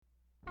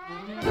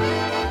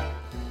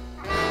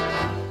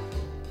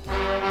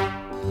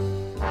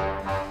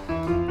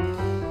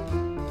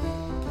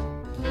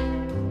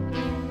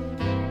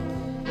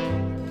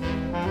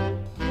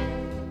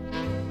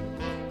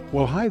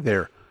Well, hi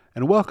there,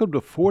 and welcome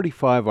to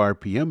 45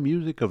 RPM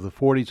music of the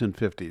 40s and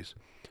 50s.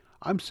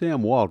 I'm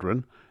Sam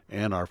Waldron,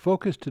 and our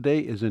focus today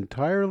is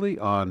entirely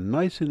on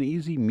nice and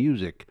easy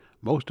music,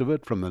 most of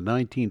it from the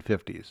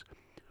 1950s.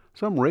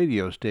 Some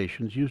radio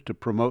stations used to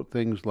promote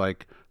things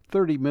like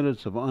 30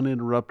 minutes of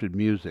uninterrupted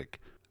music.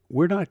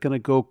 We're not going to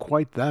go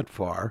quite that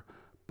far,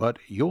 but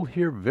you'll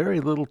hear very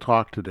little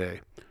talk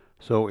today.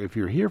 So if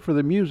you're here for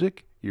the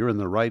music, you're in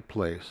the right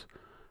place.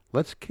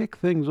 Let's kick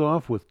things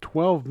off with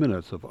 12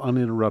 minutes of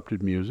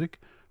uninterrupted music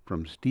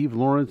from Steve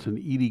Lawrence and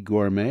Eydie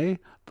Gormé,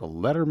 the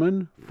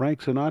Lettermen,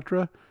 Frank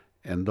Sinatra,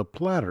 and the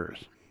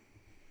Platters.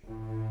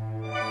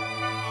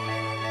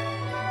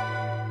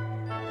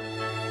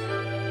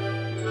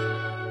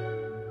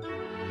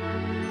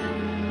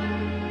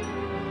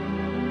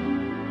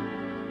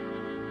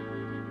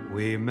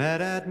 We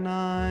met at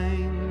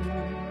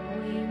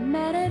 9. We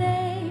met at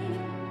 8.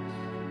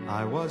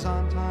 I was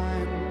on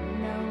time.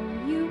 No,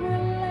 you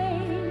were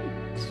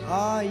late.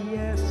 Ah,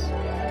 yes,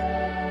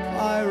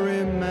 I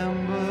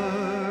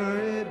remember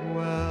it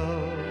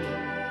well.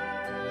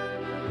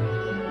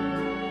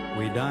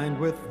 We dined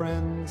with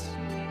friends.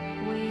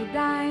 We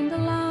dined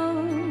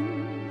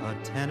alone. A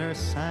tenor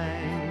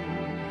sang.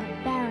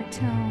 A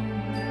baritone.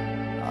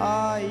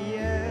 Ah,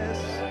 yes,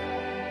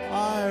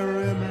 I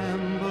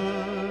remember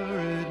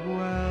it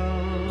well.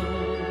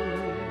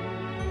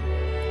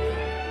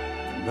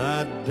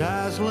 That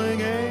dazzling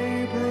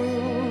April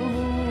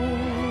moon.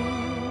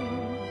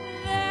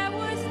 There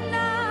was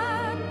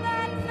none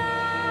that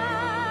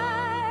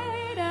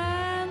night,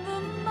 and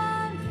the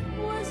month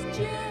was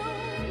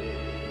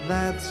June.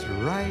 That's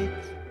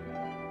right.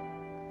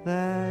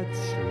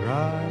 That's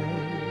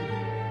right.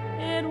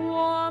 It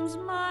warms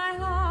my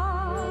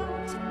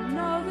heart to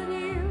know that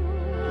you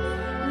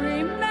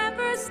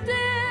remember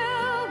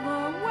still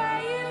the way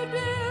you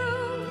do.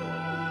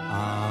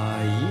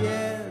 Ah,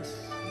 yes,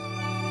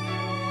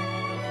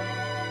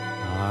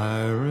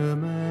 I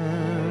remember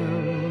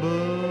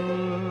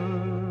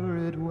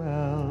it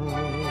well.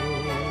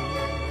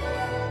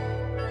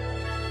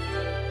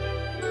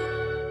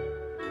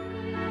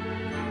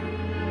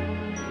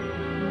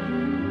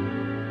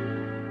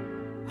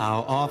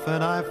 How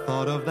often I've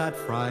thought of that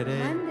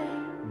Friday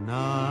Monday.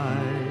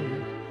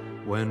 night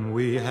when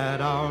we had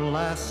our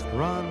last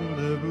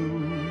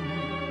rendezvous.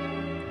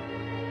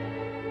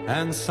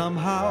 And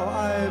somehow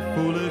I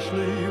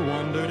foolishly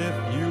wondered if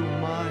you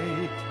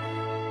might,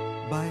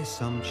 by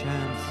some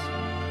chance,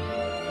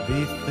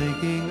 be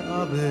thinking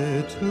of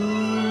it too.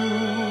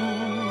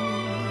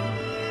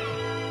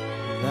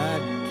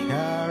 That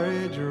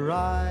carriage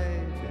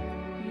ride,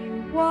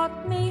 You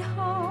walked me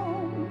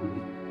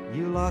home.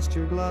 you lost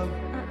your glove.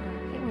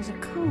 It was a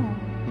comb.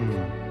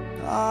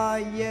 Ah,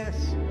 yes,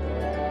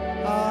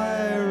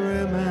 I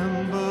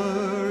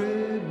remember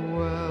it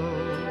well.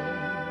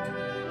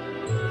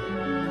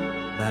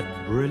 That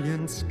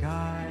brilliant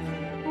sky,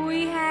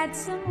 We had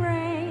some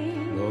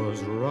rain.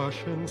 those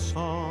Russian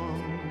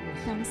songs.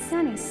 From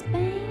sunny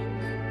Spain.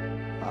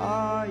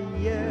 Ah,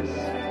 yes,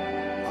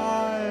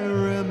 I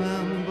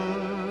remember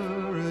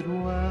it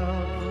well.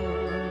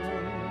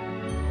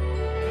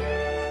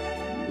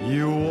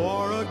 You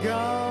wore a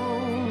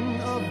gown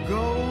of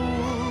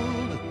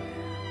gold.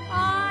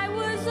 I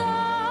was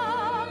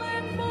all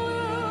in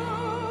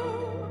blue.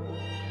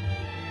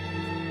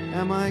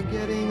 Am I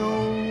getting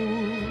old?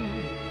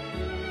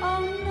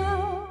 Oh no,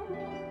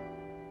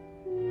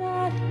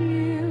 not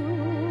you.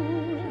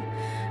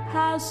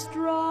 How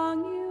strong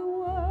you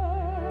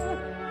were,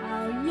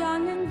 how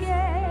young and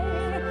gay,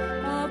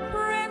 a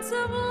prince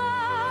of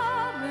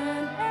love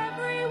in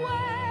every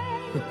way.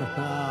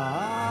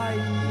 Ah,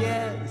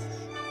 yes.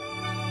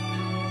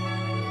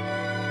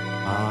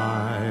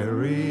 I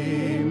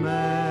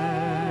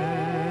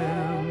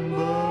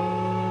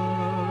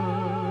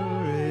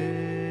remember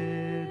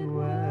it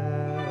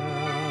well.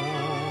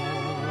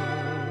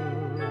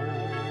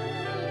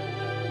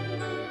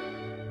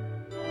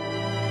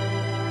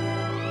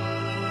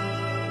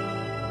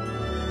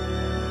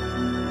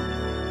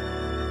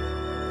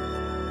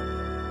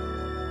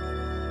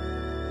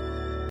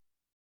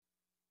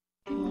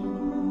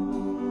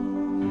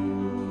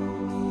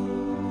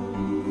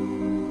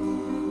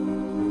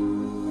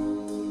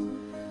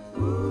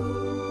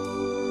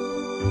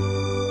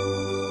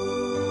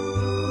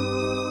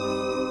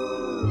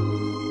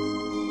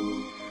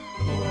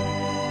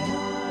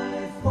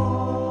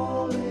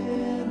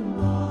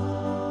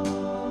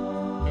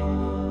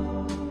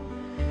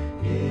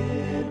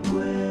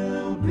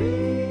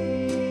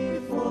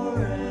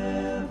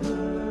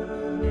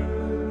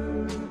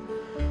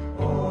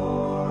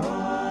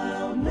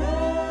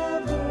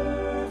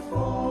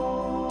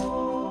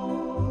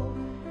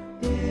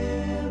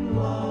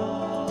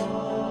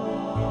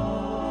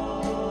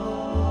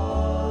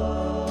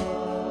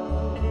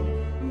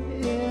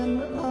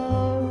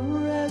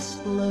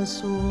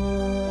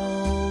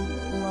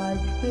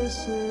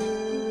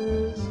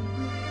 kisses.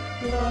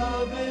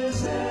 Love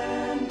is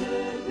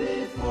ended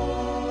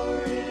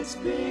before it's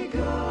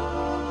begun,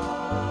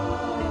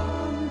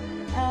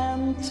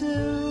 and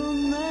too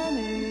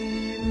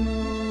many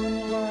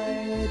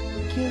moonlight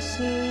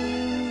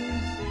kisses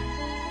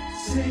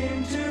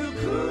seem to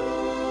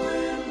cool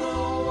in the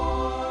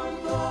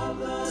warmth of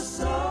the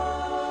sun.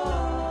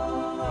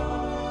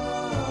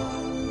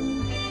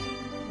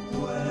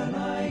 When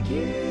I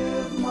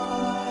give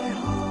my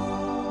heart,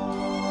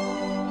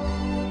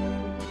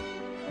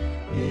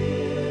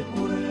 it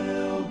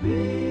will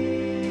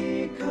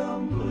be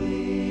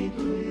completely,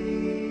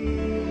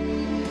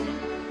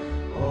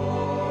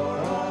 or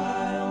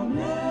I'll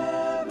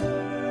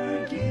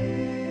never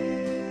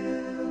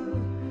give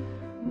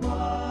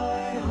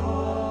my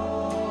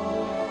heart.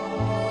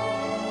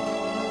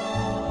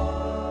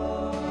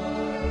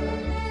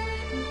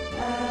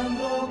 And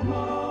the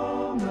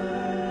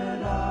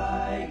moment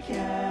I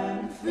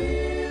can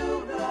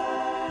feel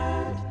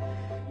that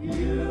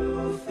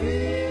you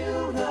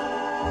feel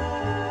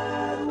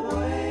that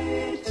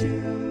way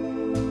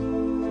too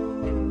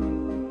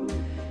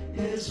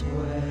is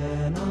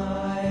when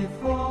I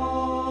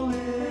fall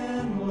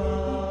in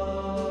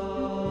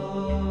love.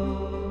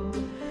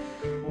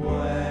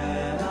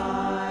 When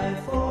I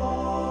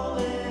fall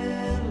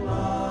in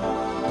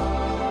love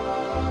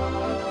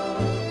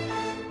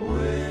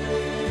with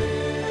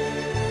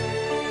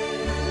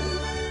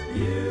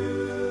you.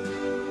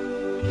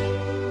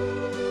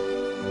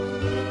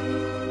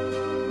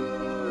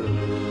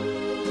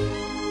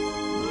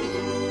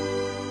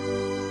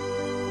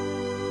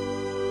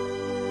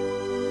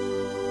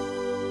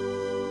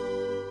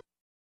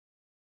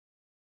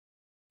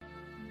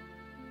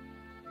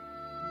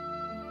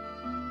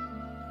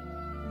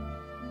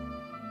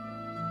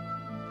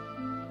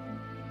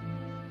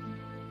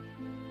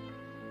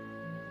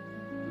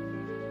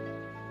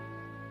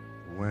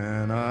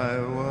 When I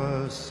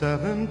was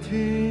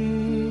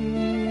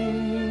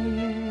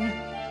 17,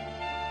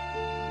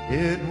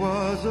 it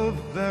was a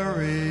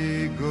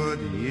very good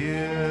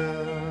year.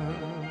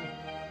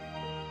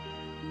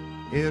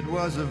 It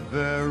was a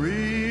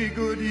very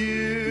good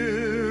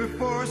year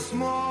for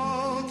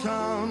small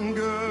town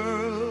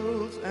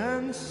girls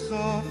and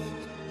soft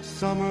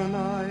summer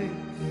nights.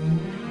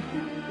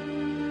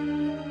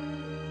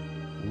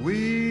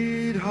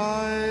 We'd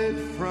hide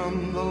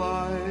from the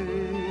lights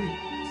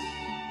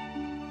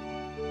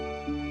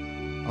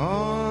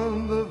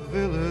on the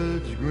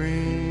village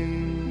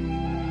green.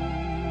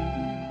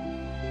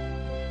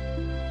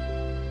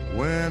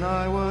 When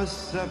I was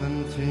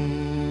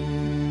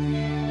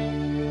 17,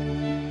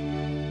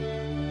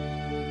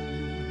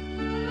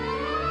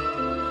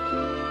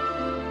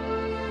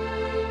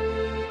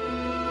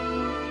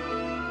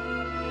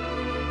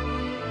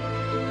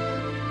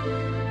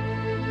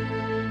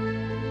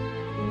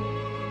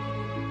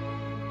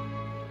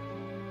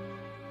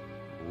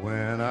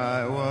 when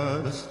I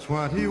was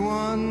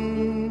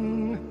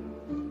 21,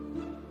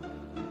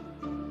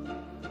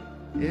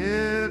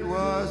 it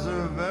was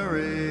a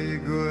very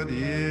good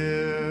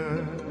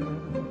year.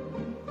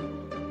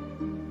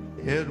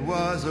 It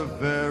was a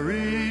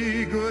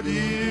very good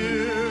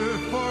year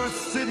for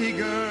city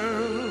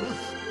girls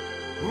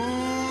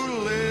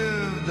who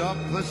lived up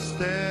the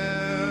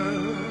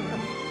stair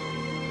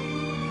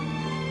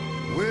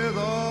with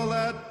all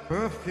that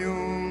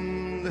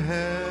perfumed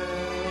hair.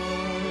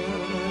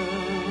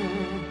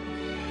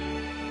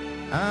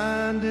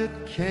 And it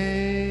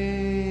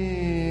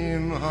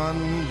came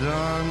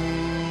undone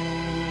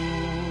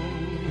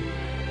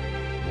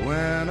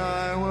when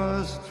I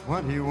was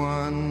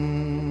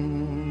 21.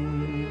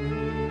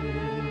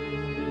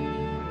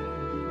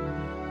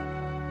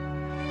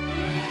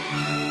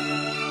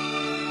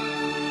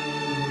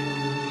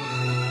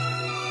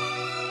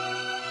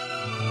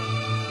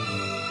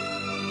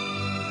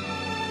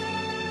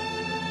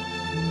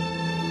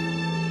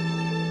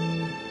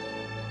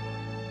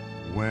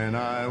 When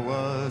I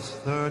was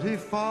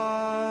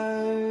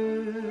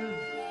 35,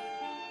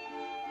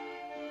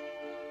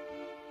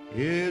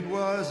 it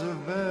was a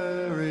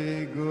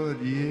very good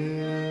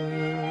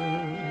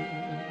year.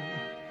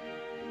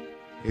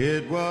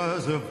 It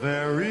was a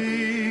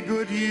very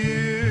good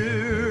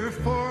year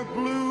for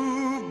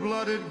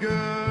blue-blooded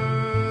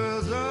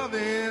girls of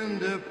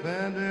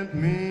independent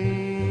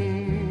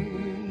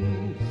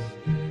means.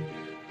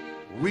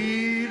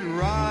 We'd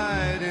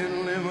ride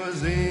in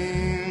limousines,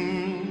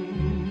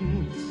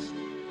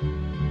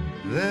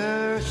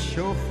 their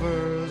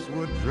chauffeurs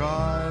would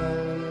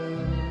drive.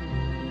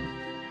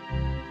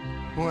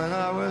 When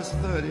I was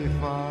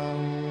 35,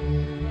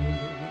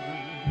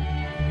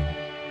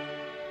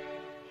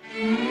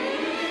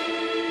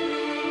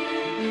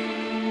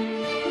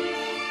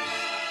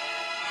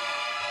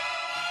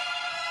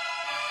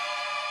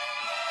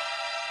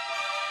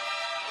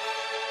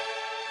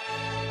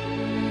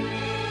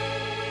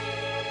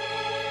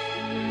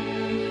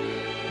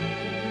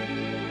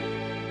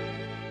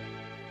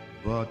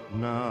 but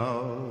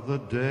now the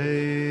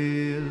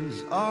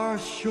days are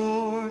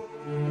short.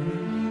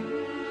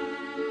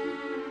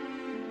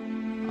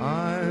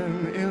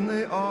 I'm in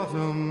the office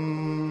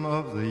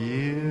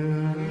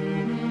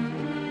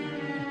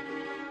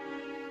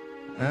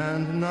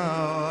And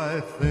now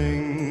I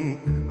think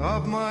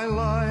of my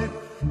life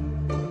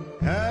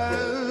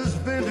as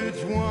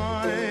vintage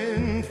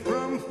wine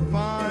from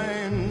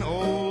fine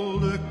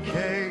old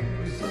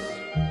kegs,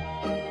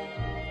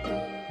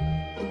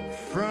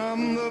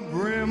 from the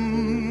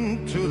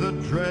brim to the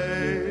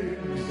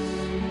dregs.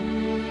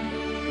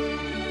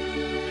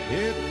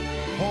 It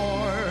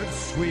poured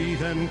sweet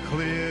and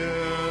clear.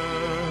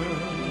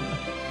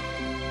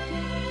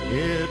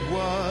 It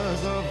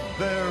was a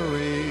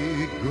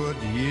very good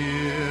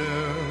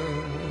year.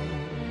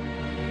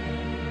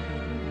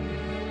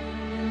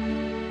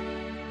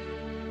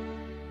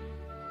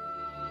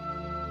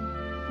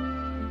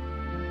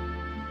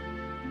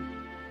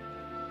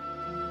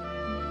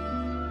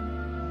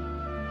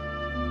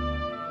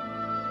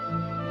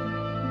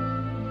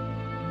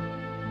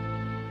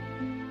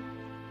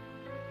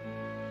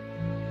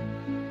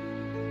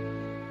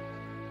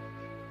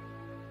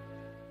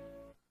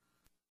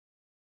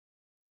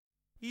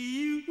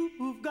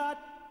 You've got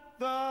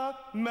the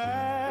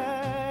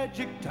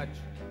magic touch.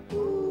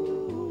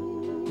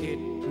 It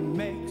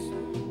makes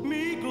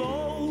me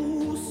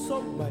glow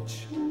so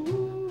much.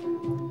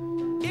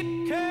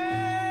 It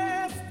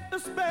casts a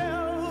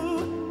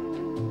spell.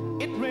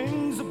 It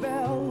rings a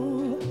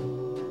bell.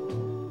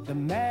 The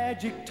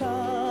magic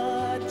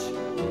touch.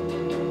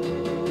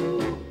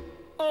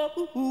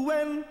 Oh,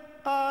 when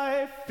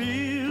I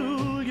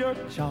feel your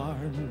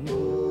charm,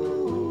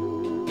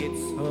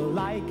 it's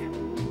like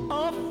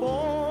a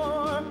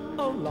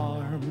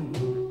four-alarm.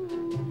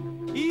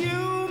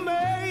 You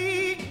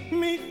make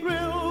me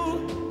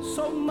thrill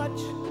so much.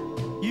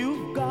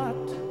 You've got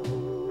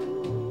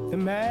the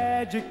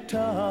magic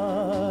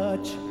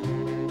touch.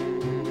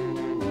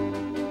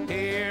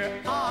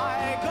 Here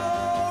I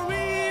go,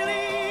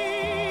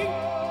 really.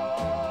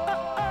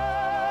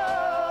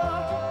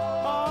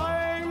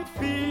 I'm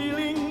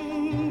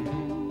feeling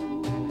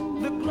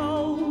the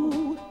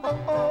glow.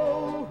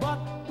 But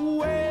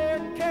where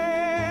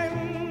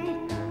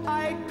can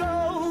I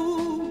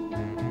go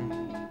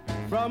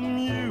from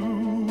you?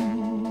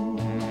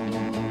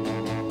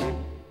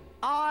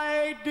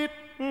 I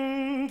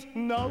didn't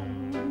know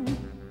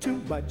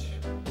too much,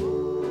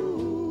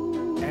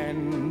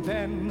 and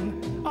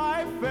then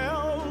I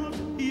felt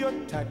your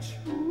touch,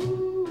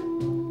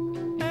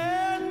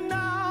 and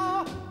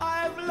now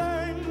I've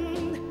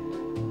learned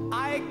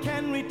I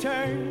can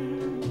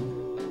return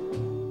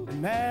the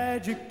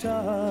magic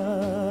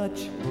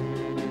touch.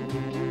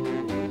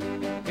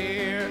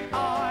 Here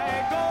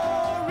I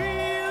go,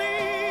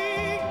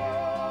 really.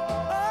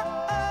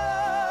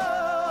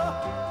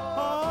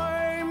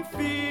 I'm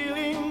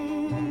feeling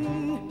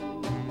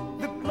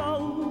the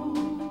glow.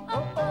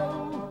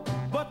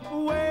 But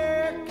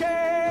where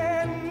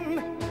can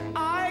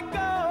I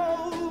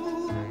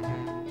go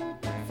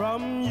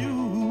from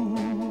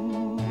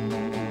you?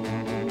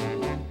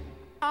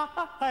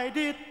 I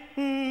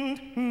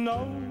didn't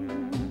know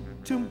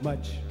too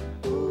much,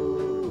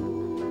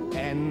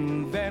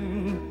 and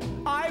then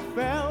I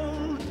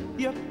felt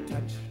your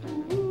touch,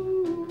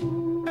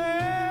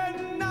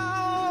 and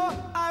now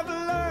I've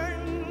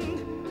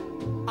learned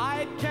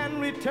I can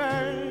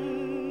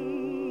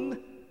return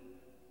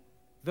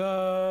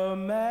the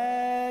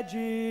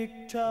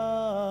magic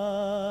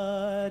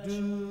touch.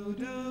 Do,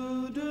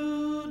 do,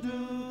 do,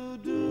 do,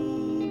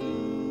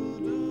 do,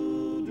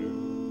 do,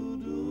 do,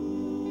 do.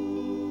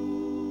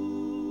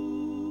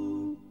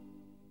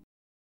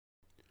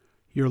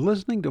 You're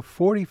listening to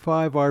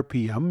 45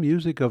 RPM,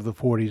 music of the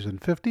 40s and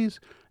 50s,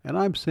 and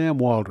I'm Sam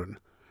Waldron.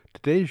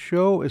 Today's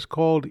show is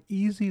called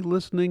Easy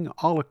Listening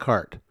a la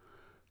carte,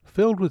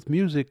 filled with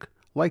music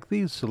like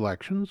these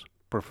selections,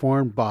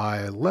 performed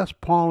by Les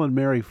Paul and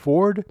Mary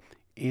Ford,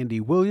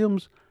 Andy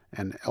Williams,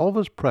 and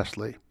Elvis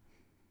Presley.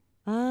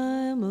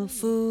 I'm a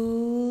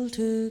fool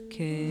to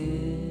care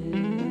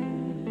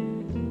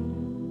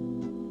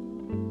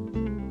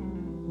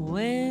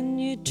when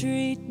you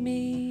treat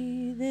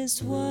me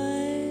this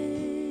way.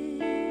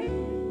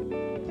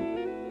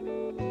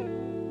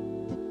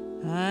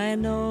 I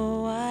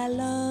know I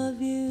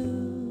love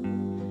you,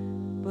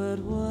 but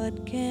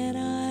what can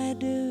I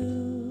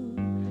do?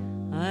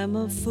 I'm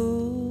a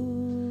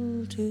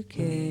fool to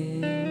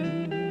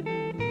care.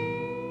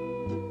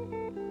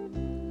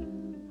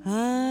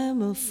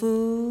 I'm a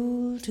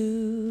fool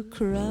to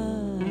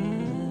cry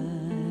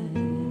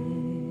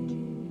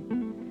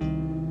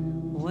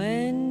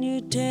when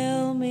you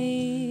tell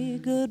me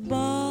goodbye.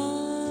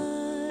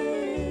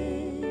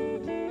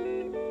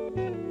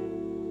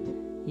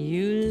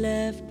 You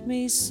left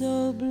me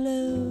so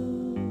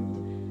blue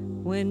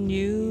when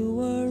you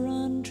were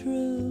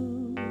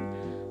untrue.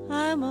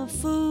 I'm a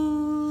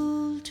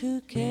fool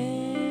to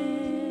care.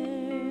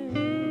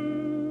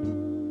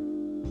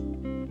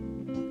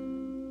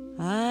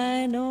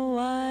 I know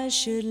I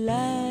should laugh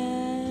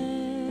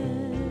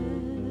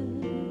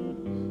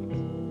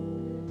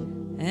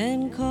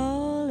and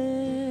call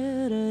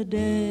it a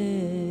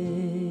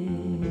day,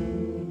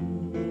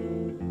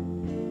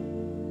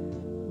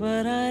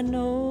 but I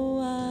know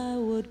I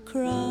would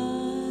cry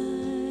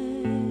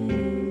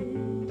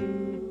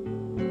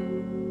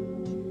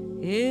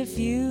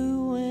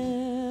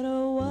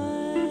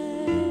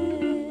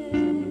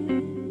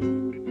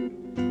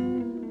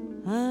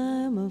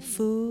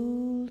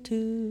fool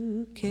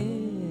to care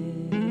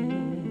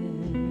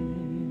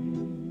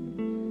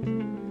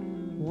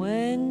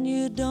when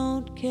you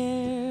don't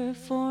care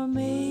for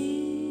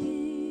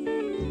me.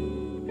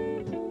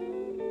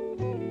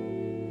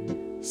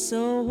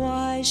 So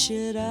why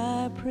should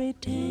I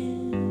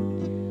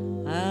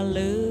pretend I'll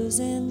lose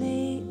in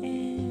the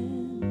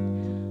end?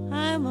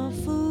 I'm a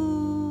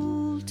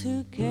fool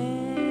to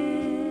care.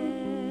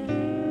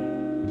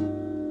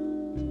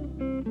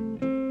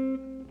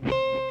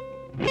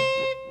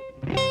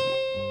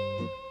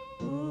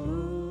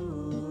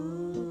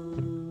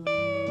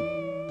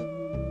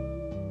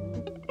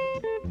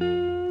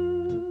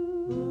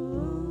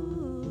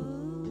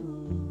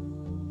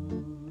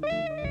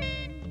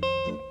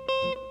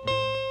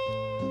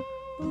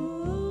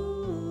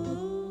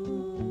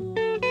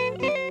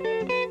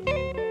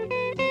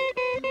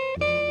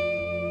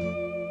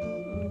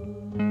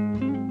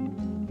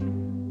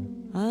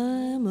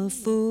 I'm a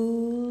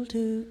fool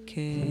to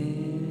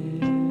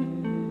care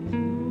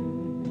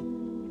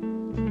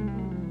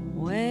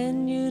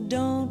when you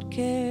don't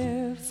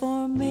care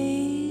for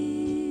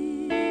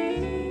me.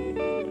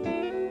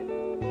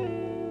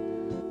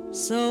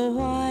 So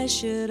why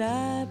should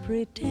I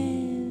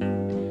pretend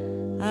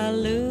I'll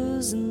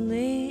lose in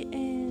the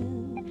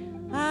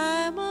end?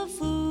 I'm a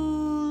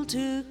fool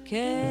to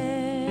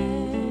care.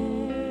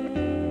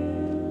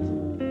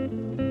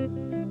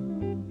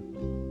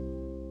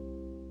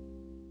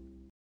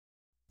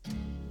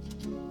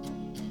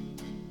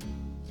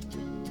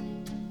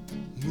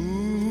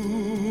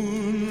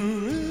 Moon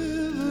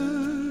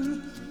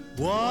River,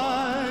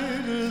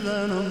 wider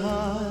than a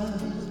mile,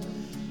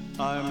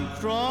 I'm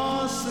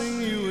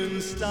crossing you in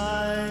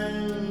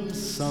style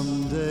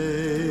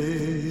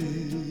someday.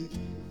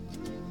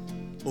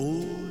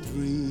 Oh,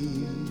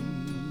 dream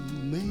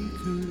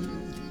maker,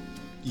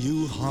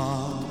 you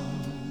heartbreaker,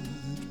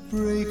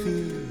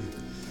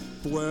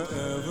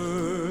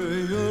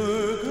 wherever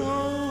you're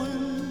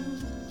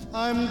going,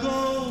 I'm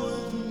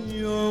going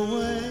your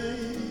way.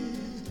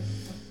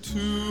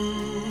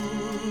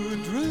 Two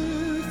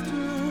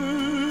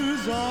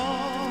drifters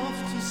off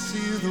to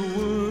see the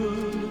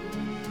world.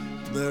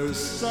 There's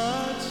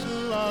such a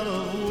lot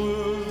of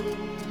world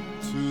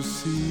to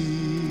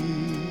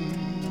see.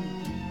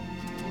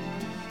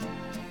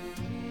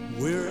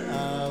 We're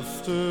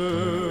after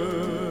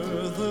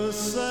the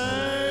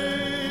same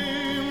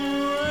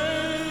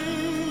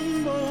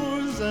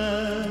rainbows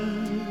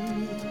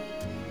and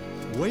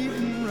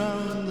waiting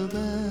round the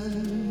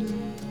bend.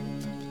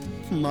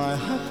 My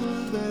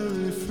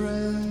huckleberry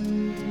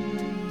friend,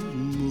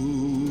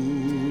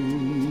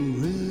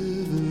 Moon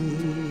River,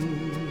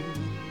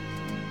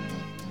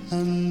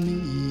 and me.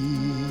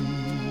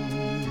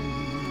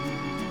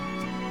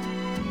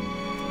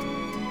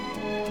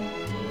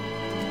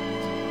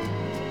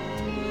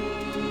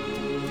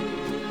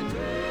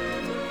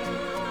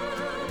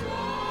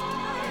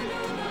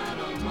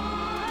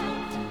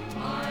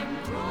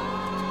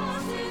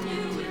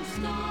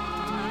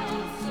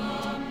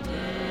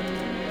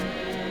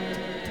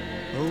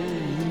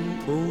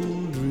 Oh,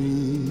 old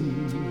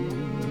dream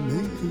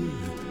maker,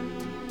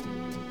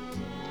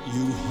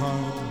 you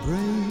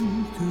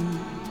heartbreaker,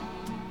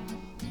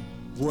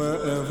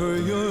 wherever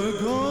you're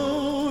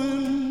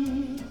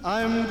going,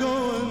 I'm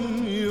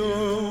going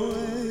your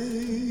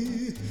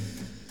way.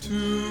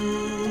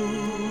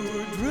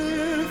 Two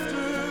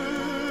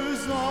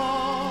drifters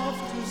off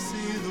to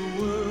see the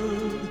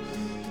world.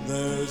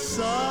 There's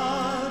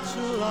such a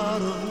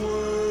lot of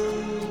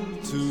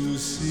world to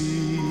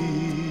see.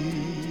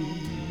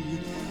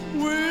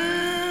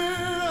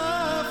 We're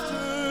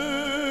after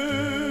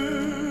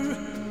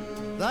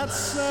that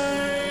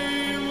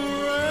same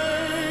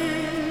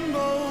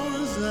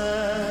rainbow's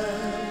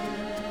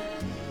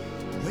end,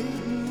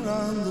 waiting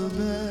round the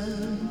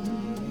bend.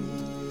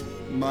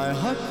 My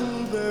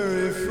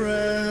huckleberry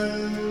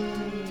friend,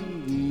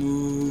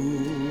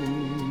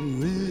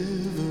 Moon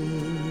River,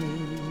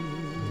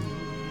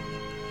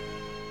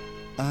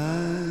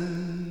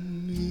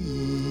 and me.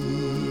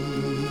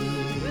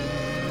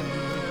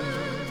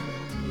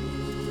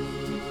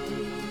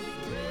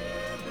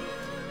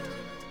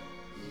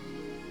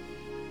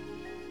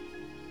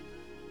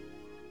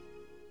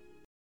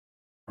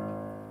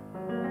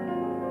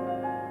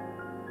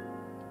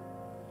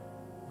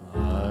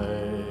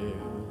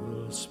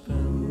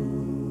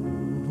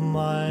 Spend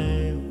my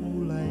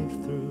whole life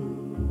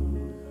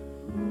through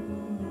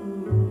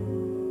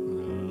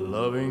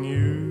loving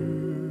you,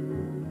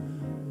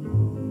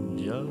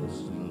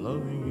 just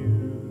loving you.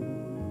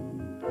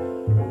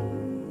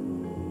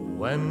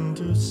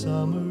 Winter,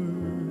 summer,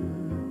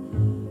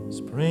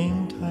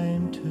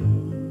 springtime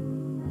too,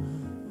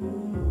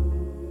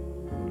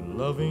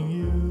 loving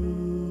you,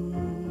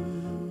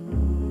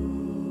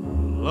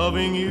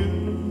 loving you.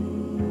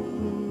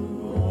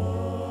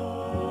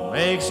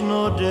 Makes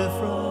no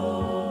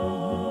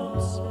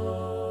difference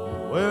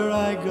where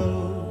I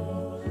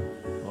go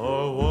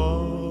or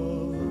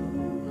what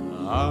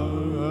I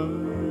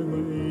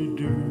may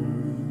do.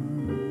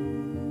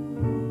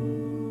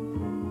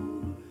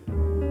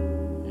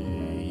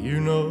 You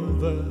know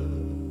that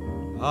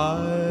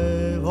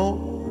I'll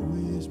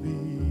always be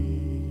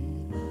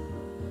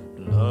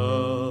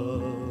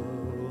loving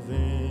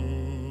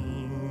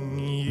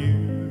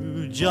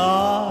you,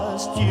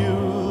 just you.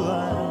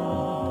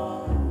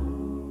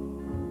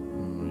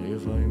 And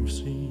if I'm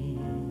seen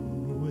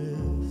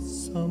with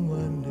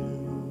someone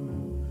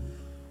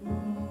new,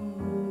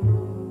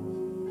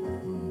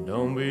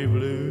 don't be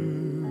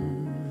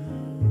blue,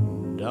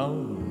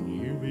 don't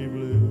you be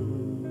blue.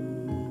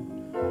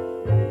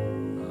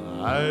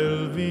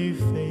 I'll be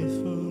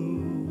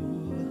faithful,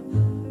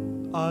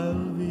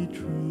 I'll be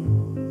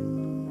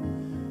true,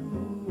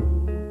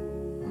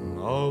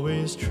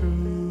 always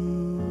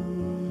true,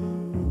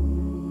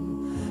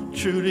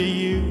 true to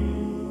you.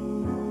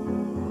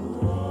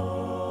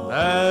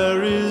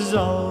 There is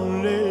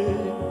only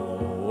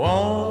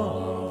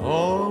one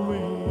for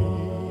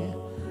me,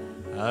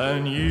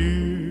 and you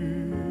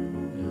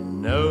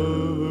know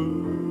who.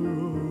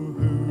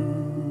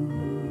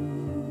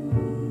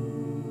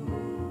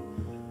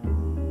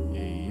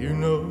 You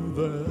know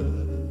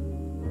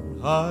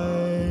that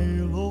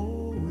I'll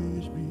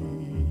always be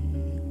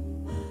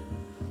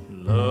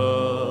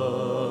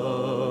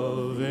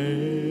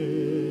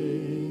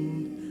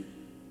loving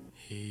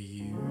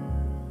you.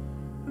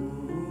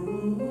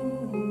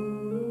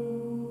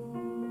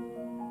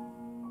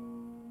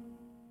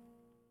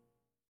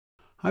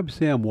 I'm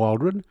Sam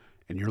Waldron,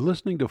 and you're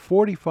listening to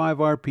 45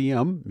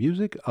 RPM,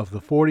 music of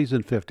the 40s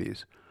and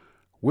 50s.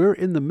 We're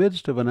in the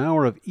midst of an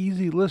hour of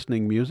easy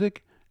listening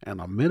music and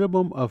a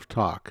minimum of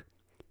talk.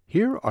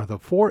 Here are the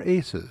Four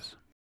Aces.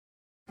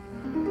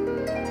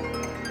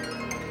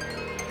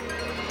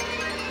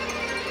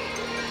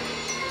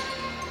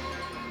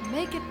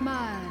 Make it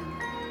mine.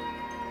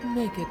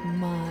 Make it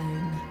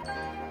mine.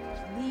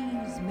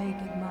 Please make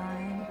it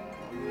mine.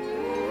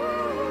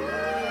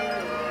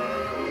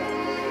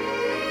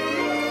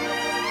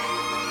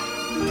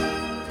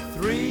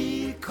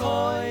 Three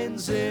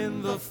coins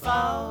in the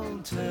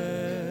fountain,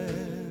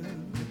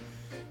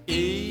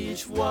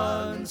 each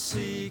one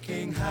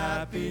seeking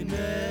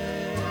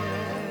happiness,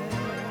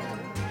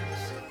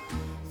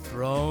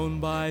 thrown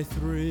by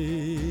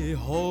three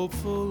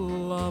hopeful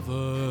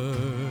lovers.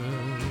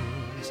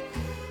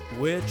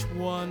 Which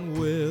one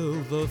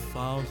will the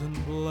fountain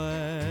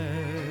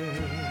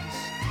bless?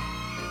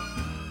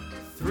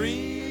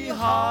 Three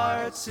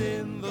hearts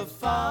in the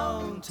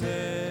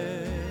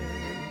fountain,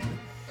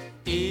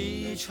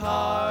 each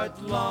heart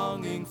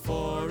longing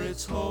for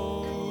its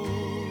home.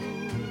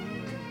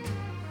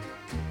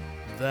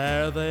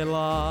 There they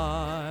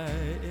lie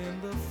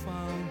in the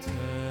fountain,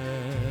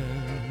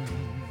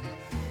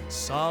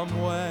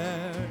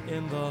 somewhere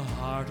in the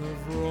heart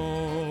of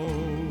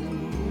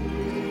Rome.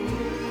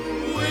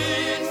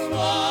 Which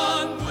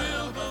one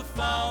will the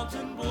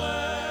fountain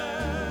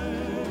bless?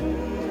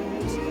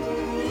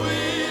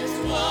 Which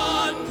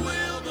one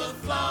will the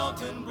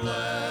fountain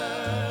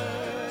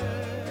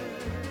bless?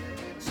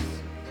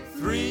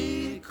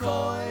 Three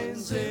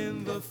coins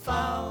in the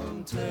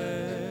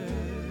fountain,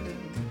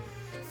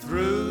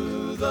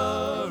 through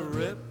the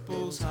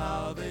ripples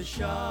how they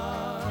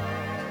shine.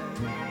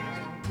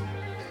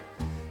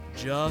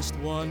 Just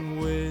one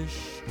wish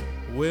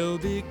will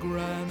be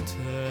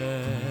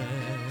granted,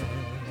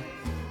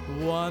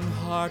 one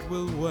heart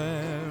will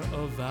wear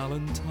a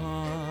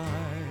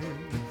valentine.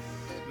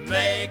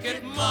 Make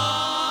it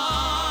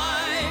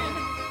mine,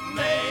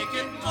 make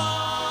it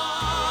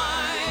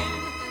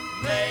mine,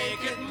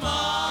 make it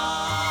mine.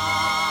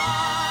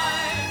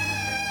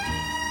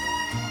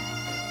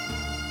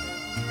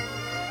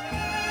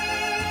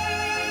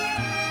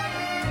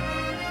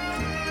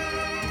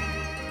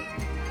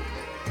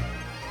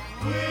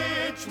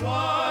 Which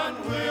one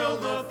will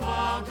the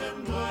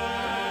fountain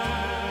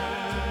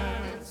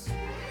bless?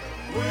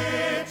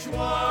 Which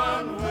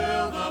one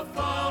will the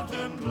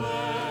fountain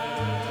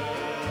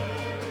bless?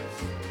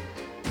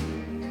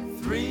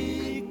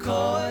 Three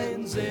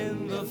coins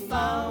in the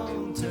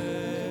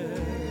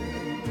fountain,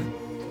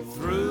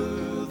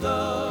 through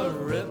the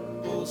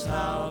ripples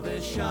how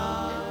they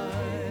shine.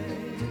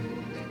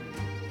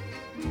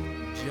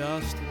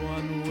 Just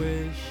one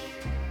wish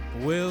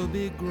will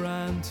be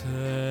granted,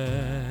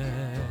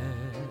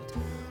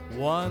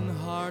 one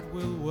heart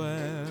will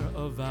wear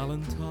a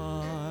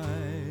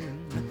valentine.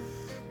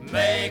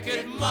 Make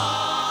it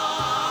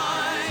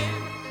mine,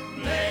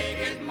 make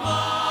it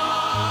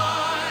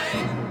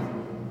mine,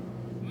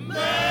 make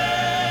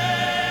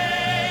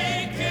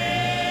it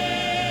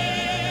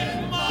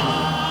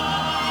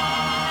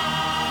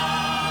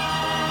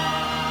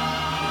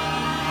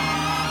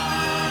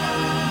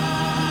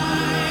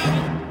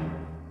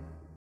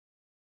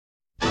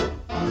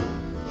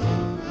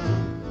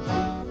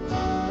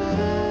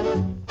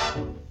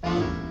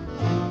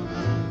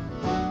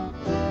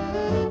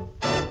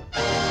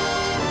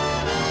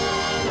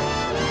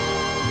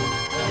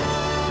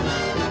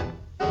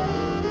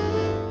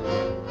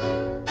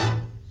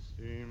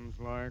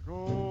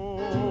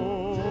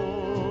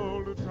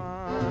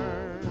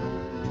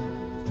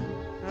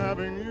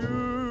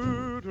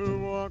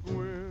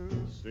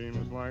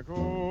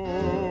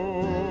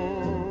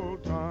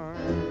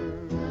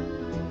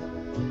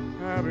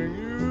having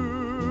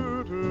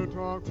you to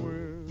talk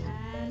with.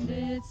 And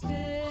it's still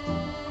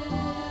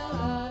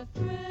a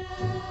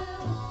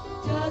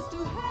thrill just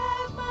to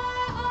have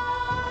my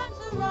arms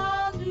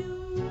around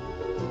you.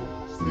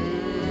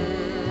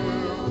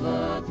 Still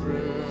the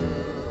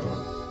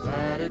thrill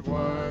that it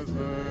was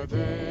the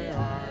day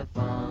I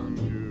found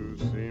you.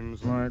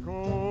 Seems like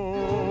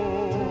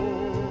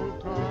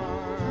old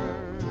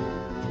times.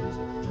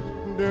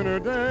 Dinner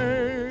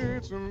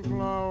dates and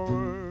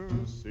flowers.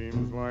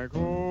 Seems like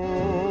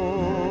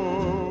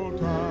old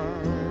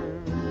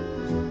times.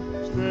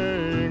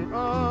 Staying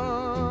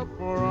up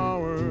for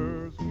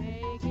hours.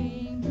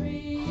 Making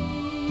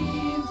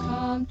dreams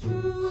come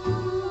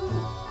true.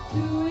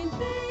 Doing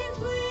things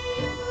we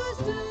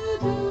used to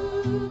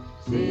do.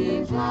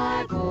 Seems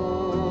like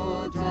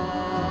old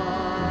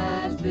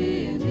times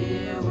being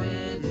here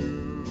with you.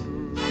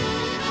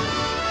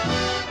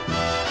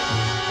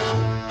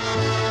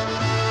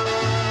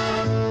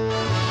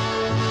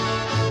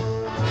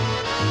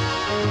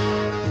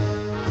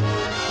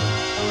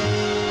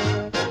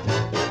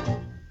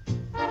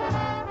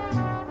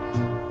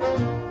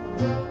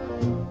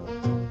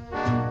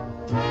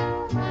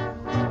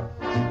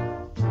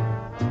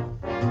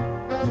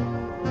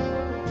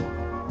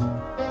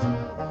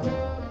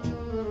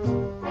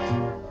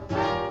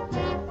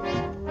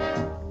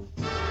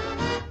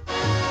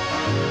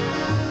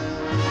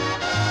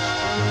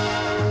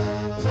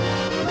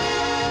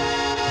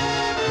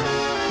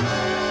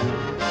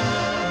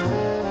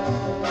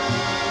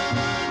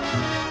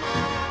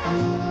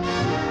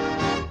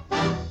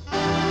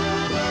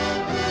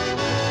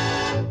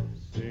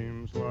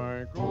 Seems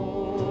like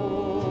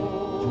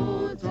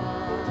old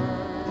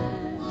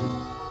times.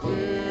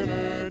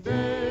 Dinner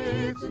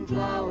dates and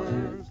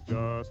flowers,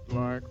 just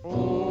like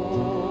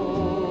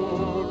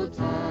old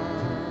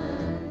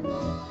times.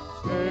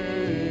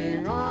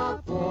 Staying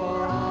up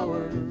for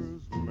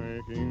hours,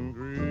 making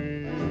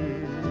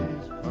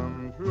dreams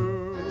come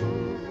true.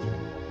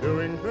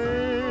 Doing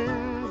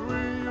things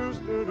we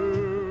used to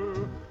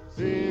do.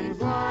 Seems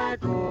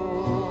like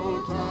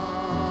old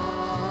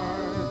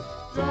times.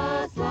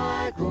 Just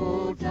like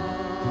old times.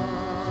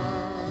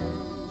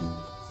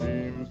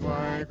 Seems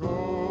like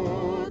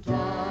old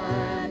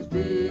times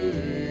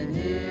being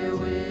here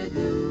with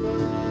you.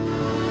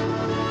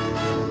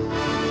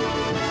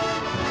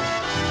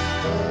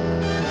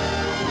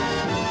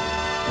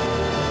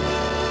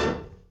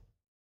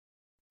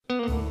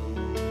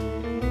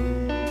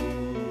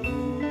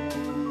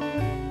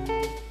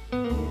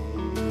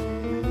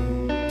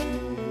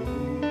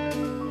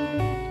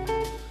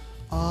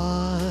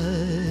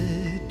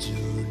 I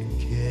don't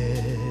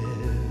care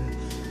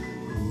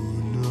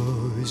who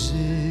knows it.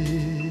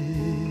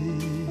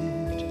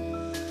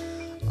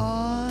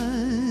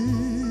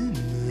 I'm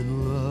in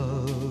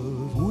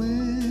love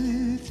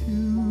with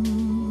you.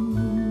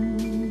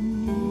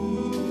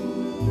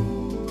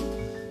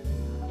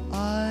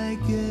 I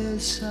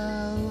guess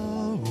I'll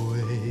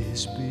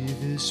always be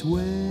this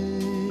way.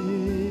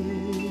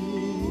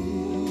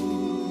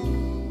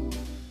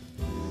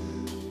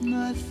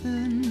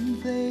 Nothing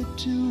they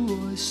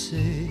do or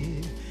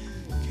say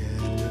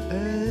can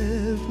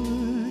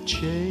ever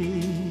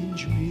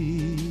change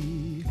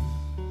me.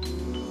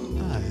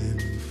 I'm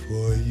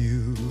for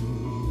you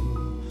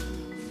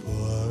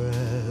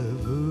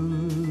forever.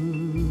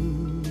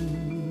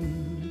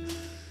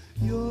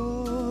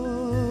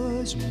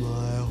 Yours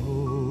my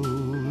whole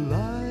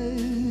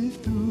life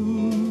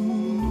through.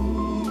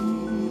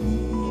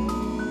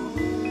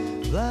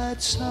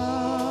 That's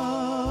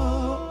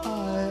how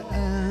I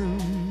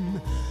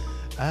am.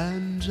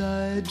 And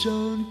I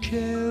don't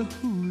care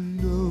who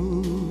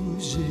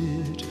knows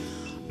it.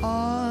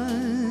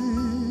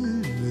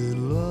 I'm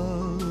in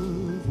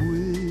love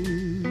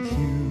with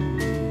you.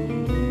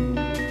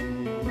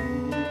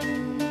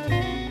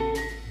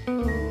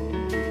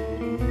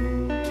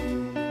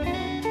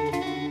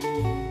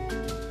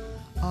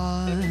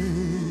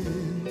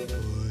 I'm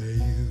for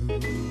you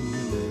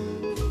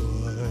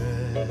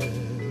forever.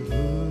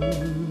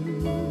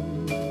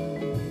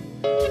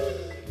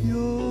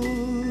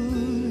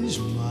 Yours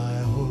my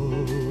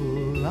whole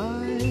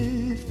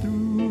life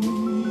through.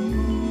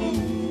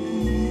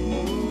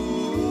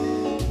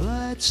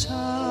 That's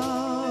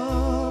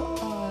how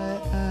I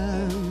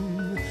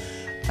am,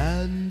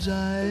 and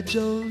I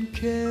don't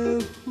care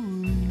who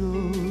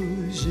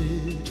knows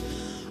it.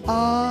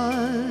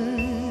 I'm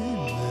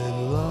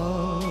in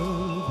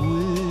love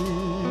with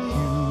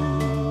you.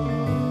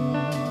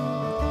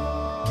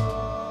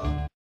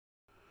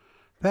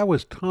 That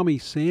was Tommy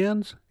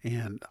Sands,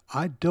 and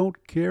I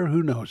Don't Care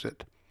Who Knows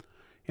It.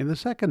 In the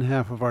second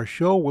half of our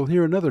show, we'll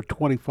hear another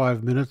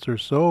 25 minutes or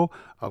so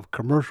of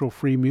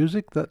commercial-free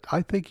music that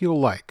I think you'll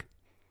like.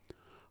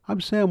 I'm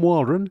Sam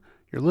Waldron.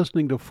 You're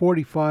listening to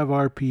 45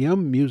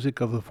 RPM,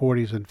 music of the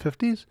 40s and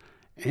 50s,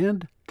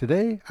 and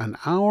today an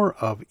hour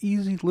of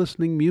easy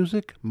listening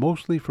music,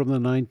 mostly from the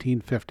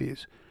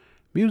 1950s.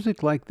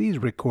 Music like these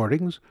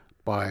recordings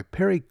by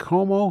Perry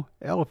Como,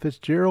 Ella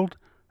Fitzgerald,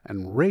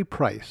 and Ray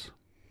Price.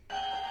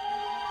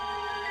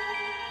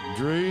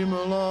 Dream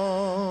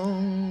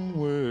along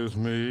with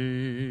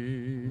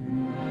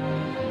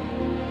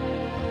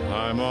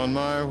I'm on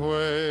my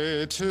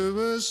way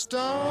to a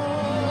star.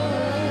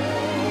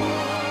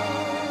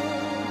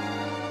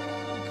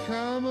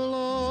 Come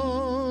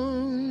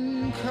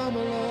along, come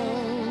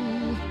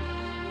along.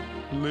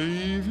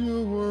 Leave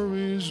your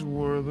worries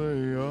where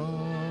they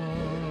are.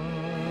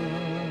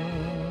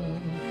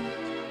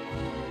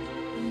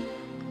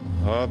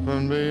 Up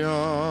and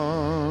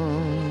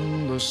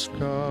beyond the sky,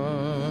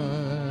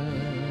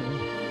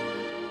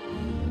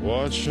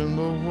 watching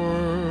the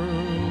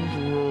world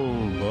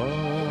roll by,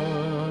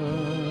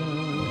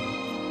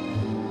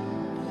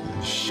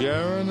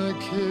 sharing a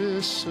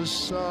kiss, a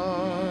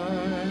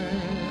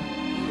sigh.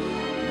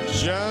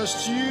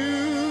 Just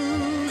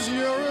use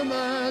your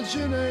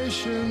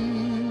imagination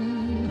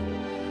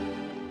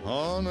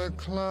on a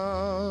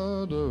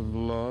cloud of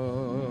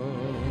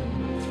love.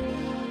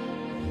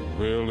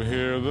 We'll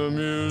hear the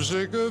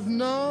music of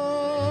night.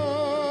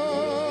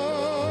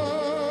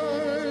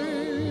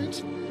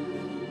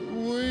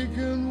 We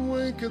can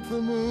wink at the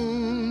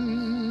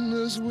moon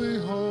as we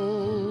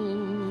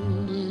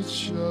hold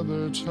each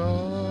other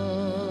tight.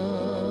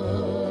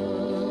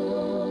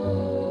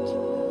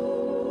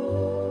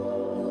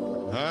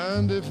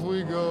 And if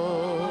we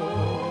go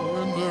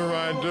in the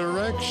right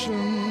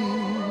direction,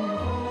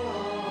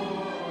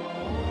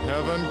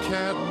 heaven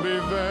can't be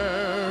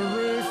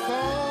very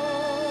far.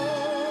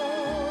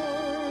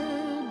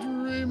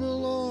 Dream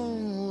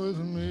along with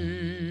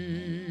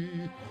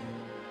me.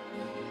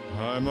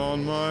 I'm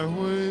on my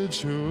way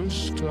to a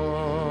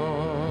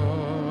star.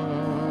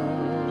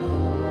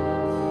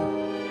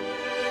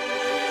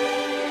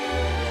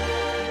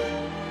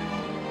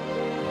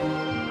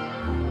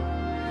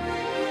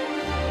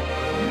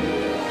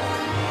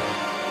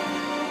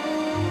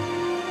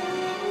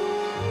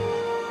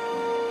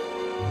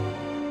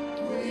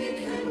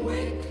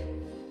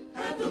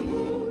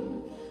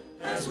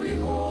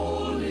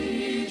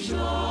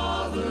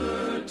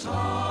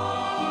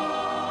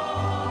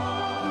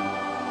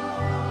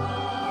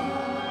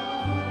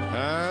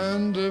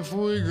 And if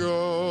we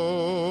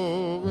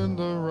go in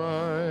the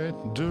right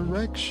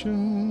direction,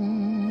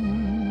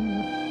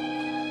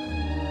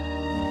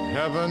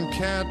 heaven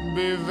can't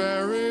be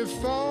very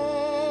far.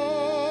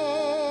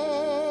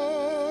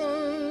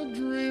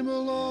 Dream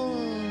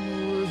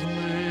along with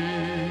me.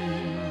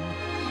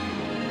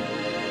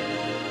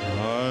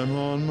 I'm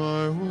on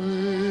my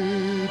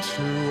way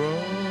to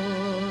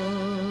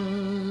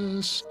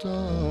a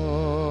star.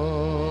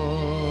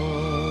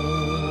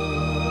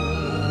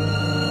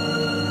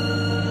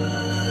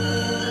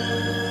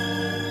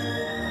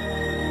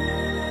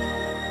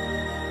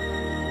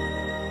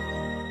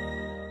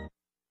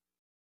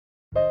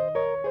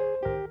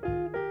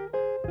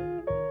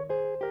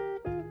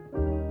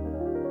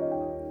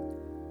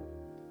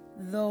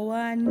 Though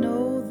I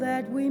know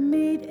that we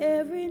meet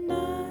every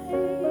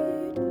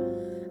night,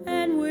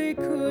 and we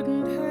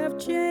couldn't have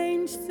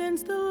changed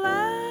since the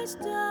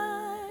last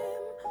time,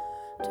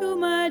 to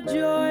my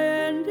joy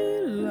and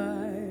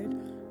delight,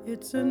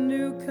 it's a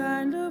new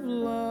kind of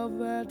love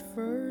at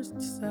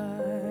first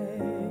sight.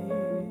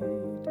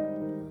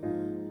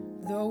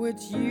 Though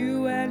it's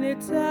you and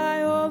it's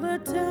I all the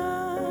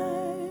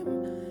time,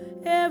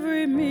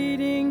 every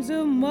meeting's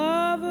a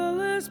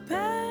marvelous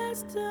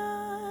pastime.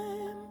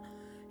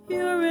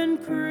 You're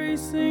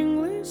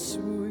increasingly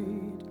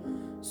sweet,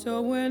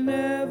 so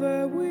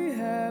whenever we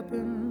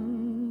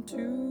happen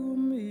to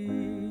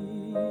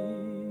meet,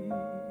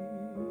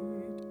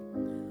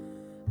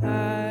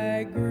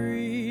 I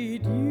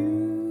greet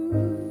you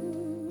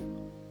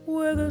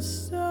with a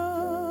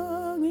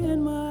song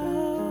in my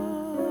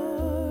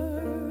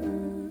heart.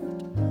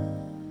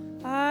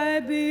 I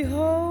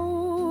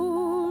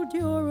behold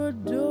your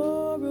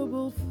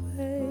adorable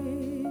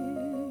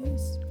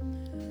face,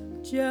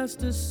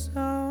 just a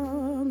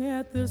song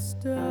at the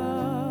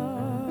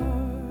start,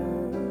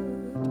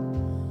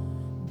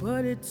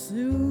 but it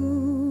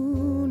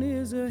soon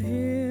is a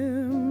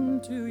hymn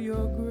to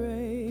your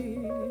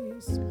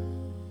grace.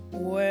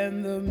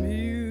 When the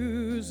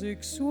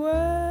music swells,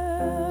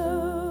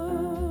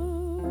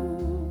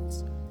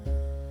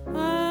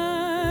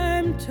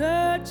 I'm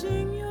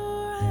touching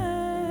your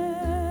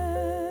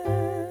hand.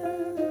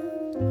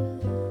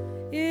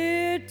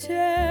 It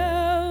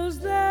tells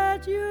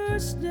that you're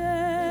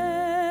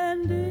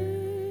standing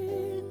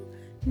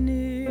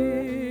near,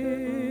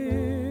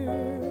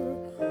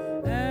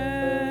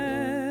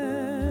 and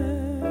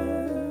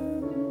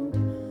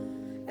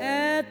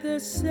at the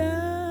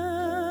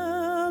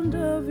sound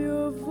of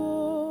your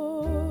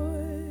voice,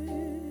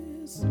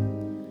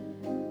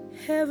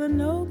 heaven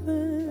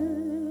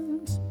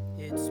opens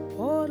its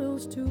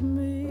portals to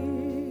me.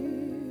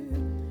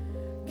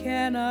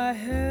 Can I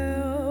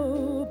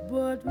help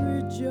but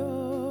rejoice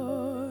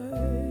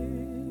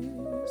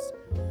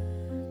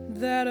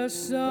that a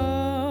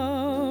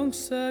song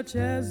such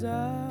as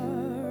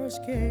ours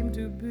came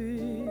to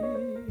be?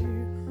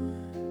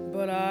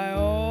 But I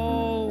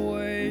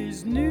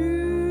always knew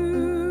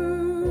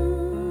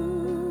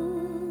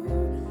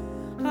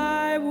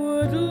I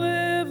would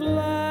live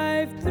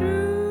life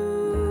through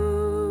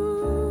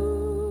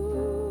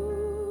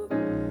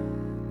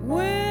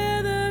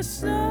with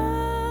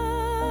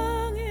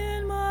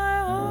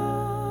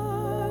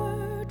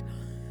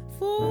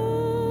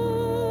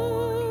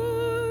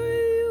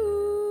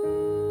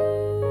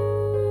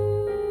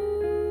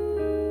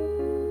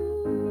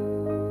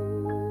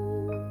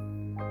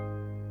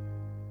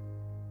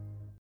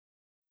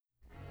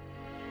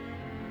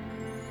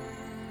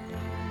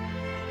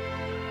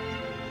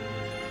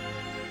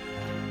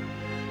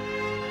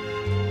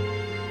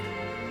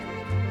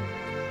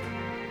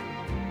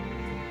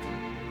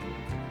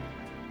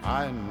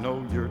I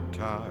know you're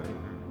tired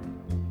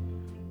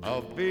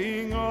of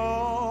being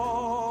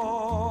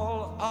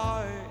all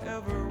I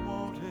ever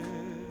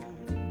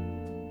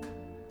wanted.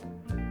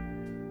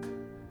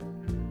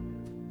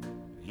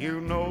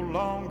 You no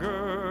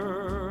longer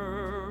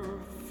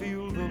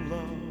feel the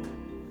love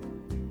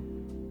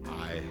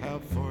I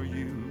have for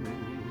you.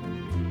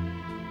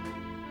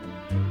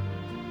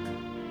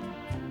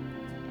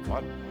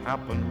 What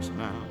happens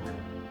now?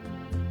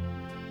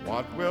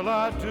 What will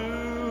I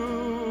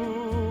do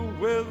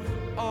with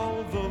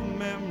all the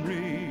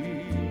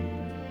memories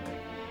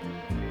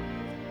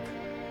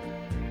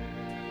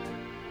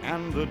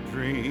and the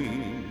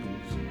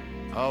dreams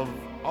of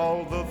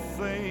all the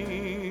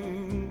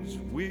things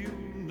we'll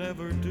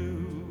never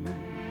do?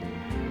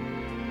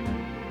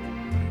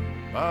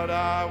 But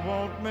I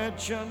won't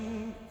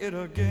mention it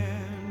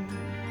again.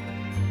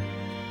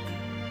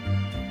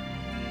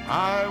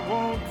 I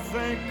won't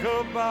think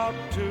about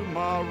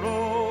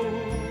tomorrow.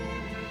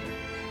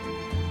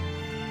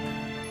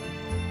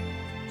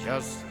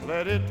 Just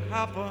let it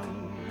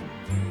happen.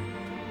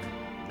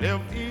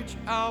 Live each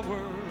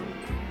hour,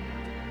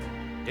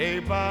 day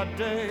by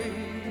day.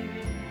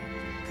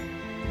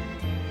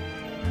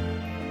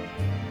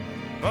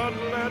 But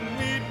let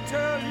me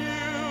tell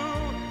you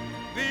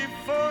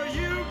before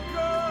you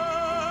go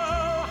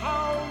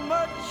how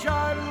much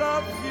I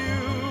love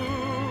you.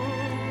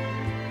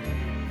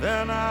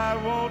 Then I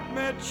won't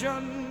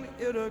mention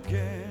it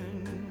again.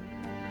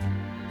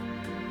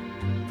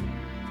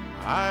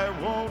 I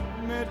won't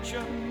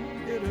mention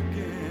it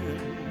again.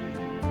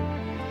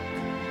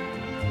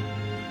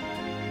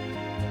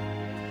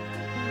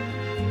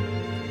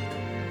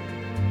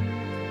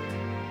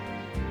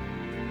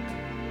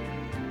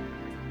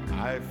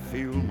 I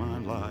feel my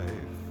life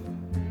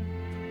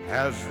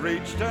has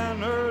reached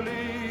an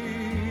early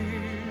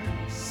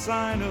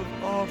sign of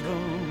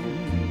autumn.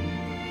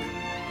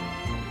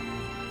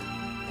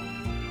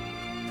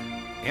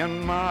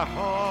 In my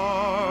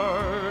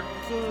heart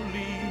the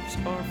leaves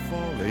are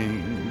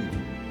falling.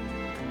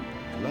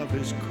 Love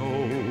is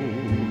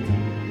cold.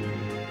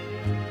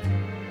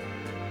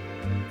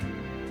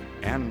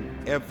 And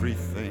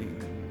everything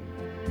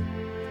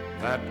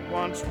that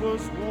once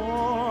was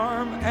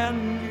warm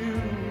and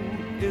new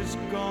is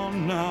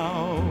gone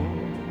now,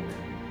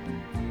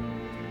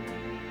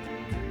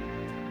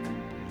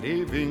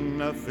 leaving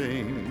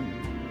nothing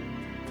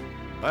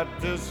but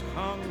this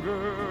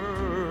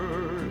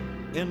hunger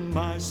in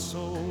my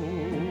soul.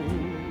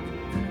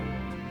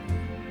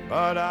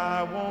 But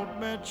I won't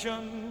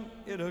mention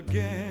it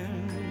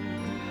again.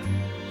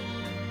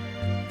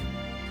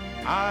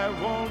 I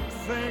won't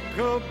think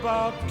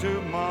about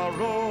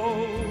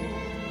tomorrow.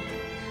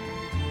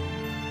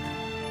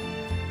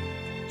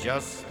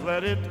 Just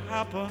let it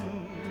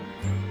happen.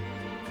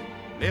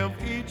 Live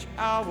each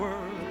hour,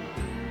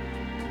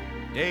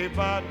 day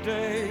by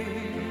day.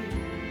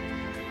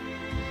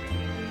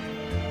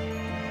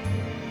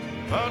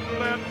 But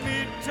let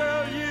me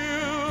tell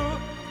you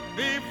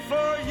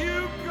before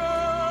you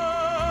go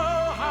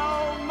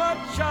how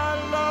much I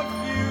love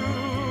you.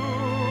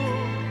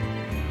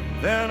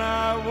 Then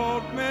I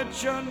won't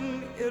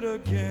mention it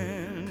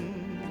again.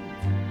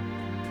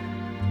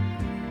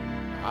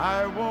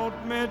 I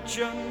won't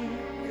mention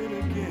it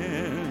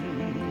again.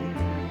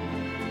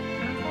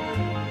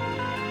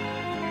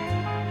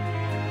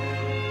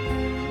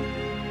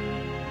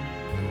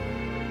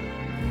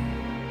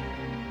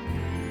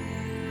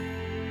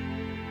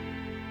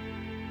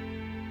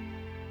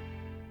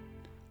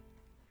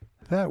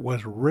 That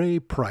was Ray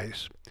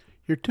Price.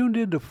 You're tuned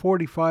in to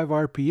 45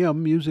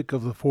 RPM, music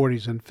of the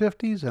 40s and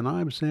 50s, and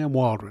I'm Sam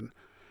Waldron.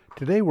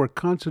 Today we're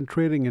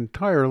concentrating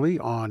entirely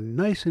on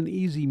nice and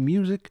easy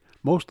music,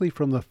 mostly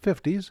from the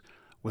 50s,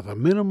 with a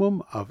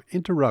minimum of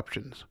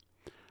interruptions.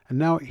 And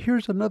now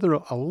here's another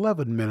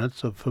 11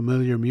 minutes of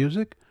familiar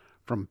music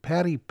from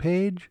Patti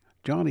Page,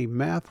 Johnny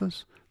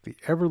Mathis, the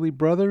Everly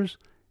Brothers,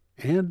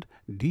 and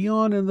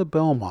Dion and the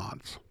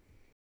Belmonts.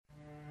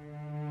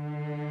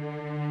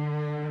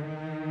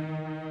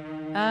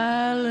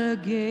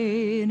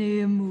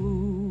 Allegheny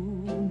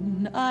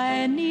moon,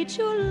 I need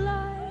your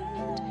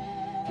light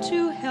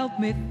to help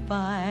me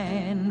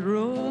find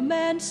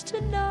romance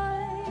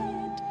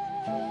tonight.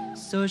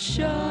 So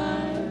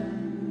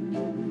shine,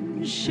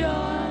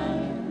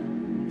 shine,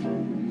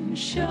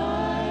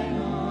 shine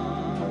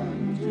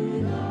on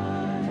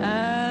tonight.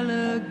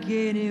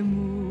 Allegheny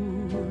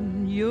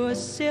moon, your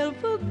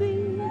silver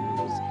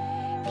beams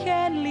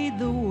can lead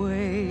the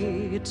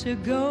way to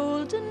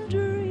golden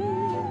dreams.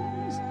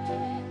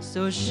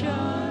 So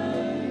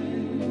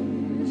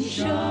shine,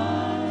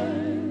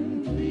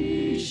 shine,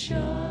 please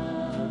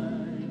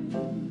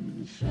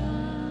shine,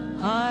 shine.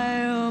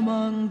 High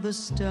among the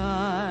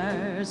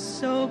stars,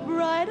 so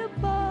bright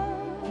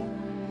above,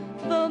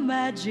 the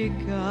magic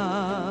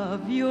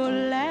of your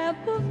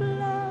lamp of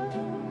love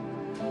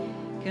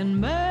can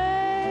make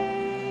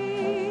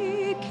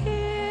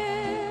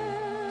him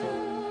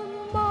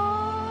more.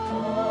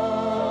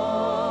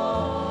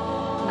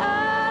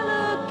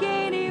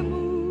 Allegheny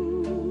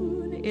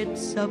moon,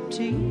 it's up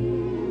to you.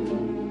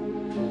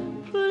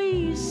 Please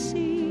please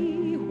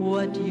see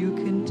what you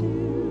can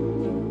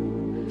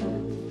do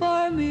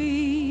for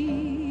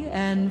me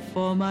and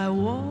for my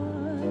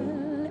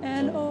one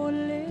and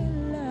only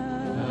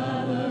love.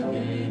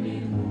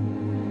 Allegheny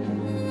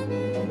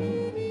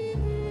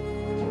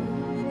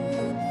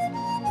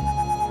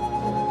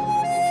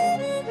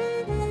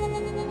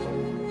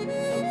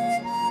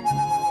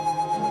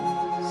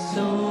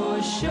So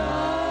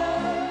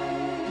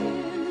shine,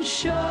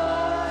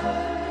 shine,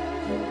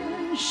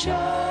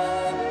 shine.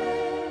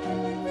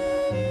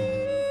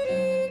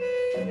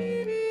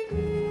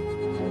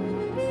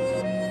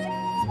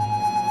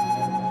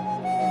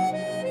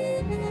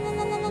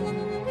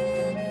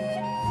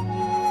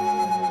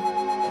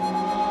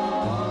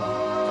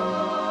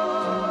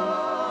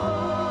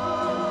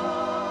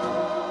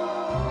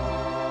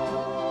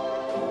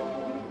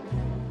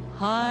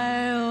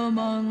 High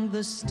among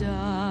the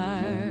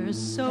stars,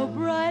 so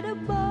bright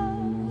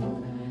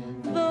above,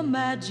 the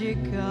magic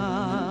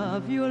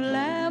of your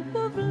lamp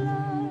of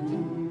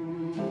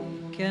love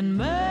can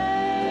make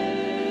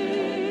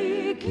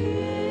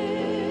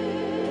him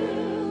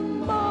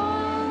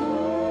mine.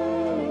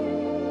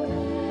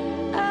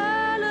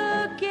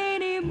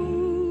 Allegheny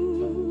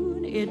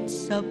moon,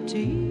 it's up to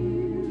you.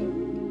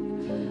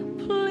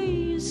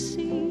 Please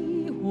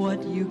see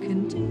what you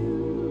can do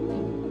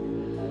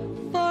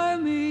for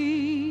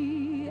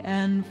me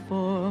and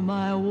for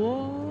my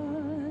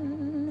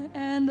one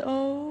and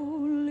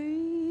only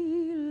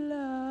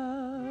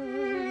love.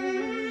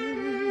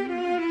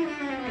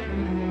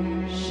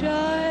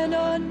 Shine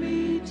on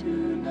me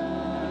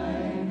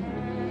tonight,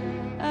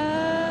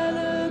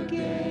 Allegheny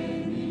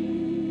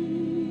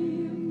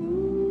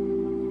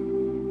moon.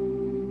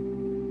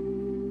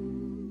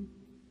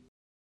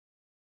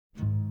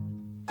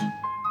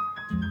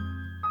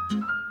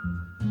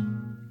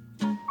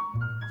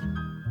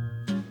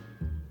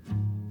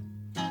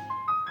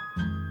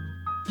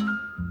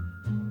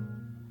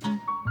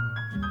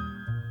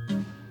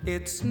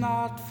 It's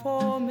not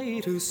for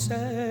me to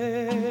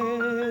say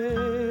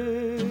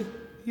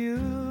you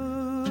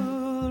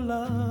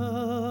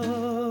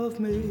love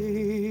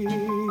me.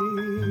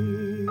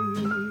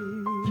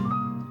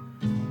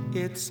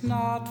 It's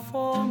not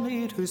for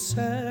me to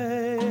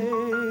say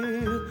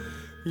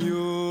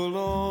you'll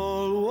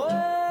always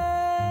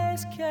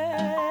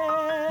care.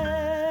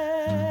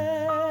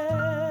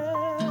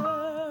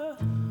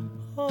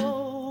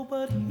 Oh,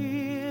 but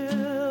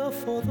here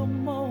for the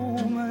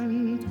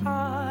moment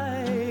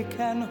I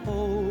can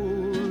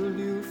hold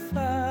you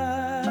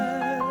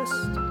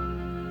fast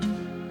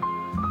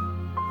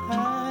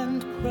and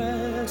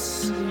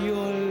press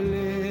your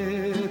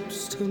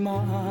lips to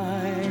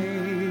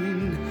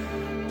mine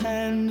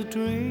and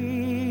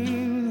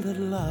dream that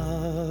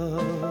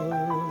love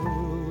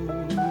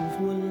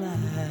will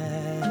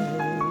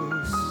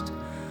last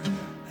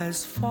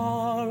as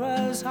far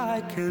as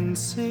I can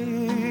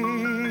see.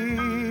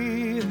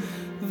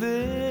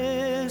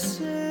 This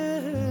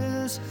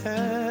is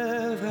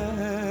heaven,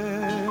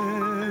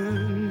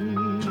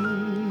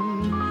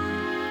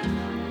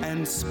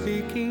 and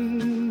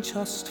speaking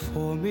just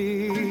for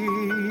me,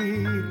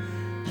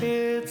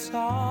 it's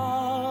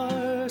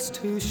ours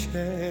to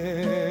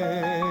share.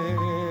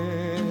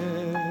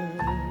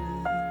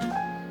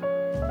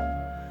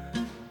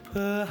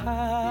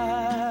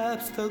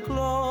 Perhaps the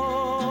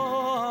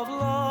glow of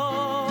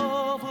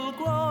love will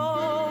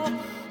grow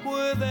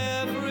with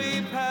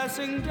every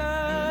passing day,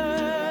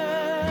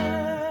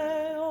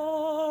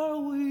 or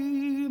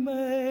we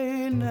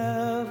may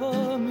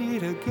never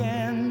meet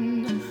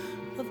again,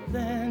 but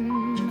then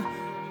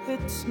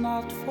it's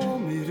not for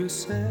me to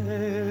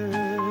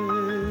say.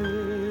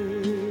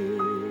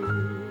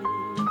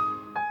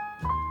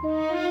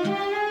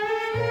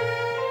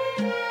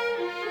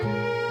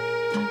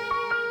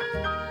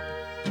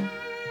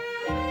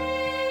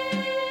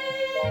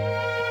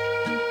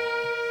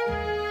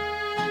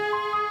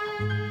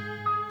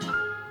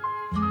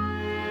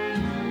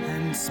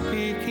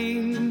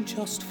 Speaking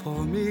just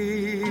for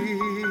me,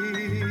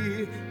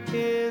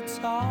 it's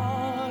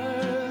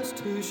ours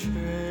to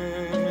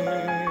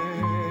share.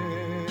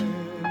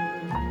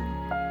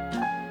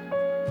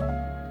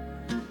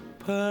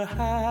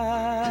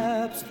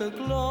 Perhaps the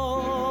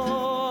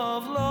glow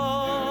of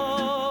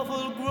love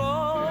will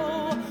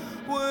grow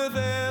with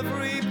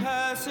every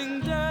passing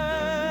day,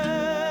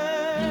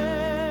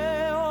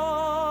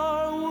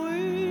 or we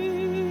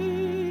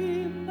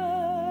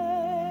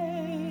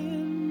may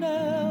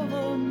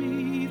never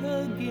meet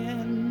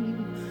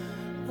again,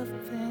 but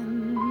then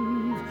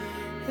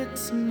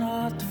it's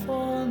not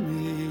for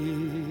me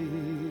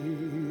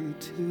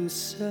to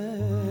say.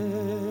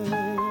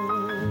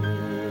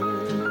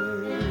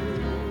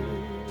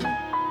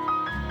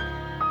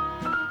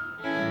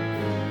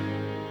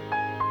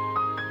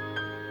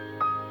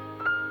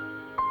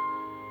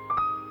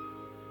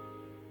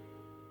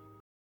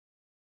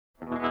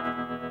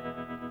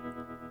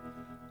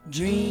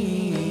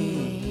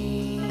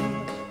 Dream,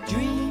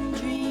 dream,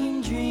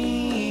 dream,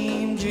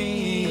 dream,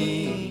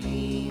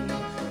 dream.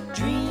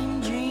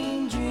 Dream,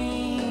 dream,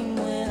 dream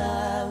when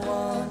I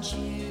want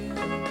you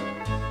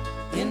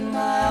in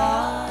my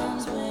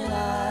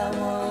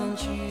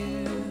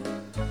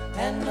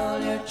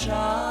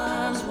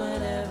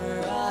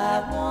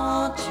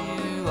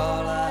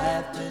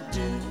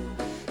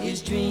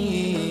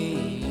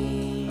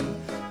dream,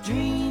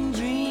 dream,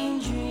 dream,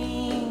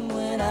 dream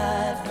when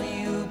I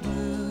feel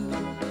blue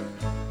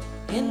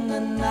in the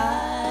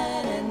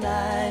night and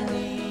I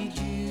need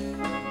you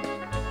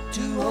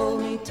to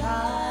hold me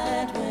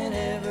tight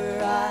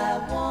whenever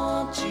I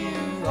want you.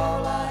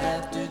 All I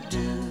have to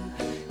do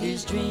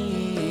is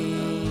dream.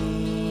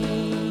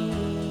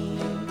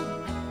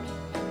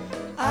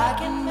 I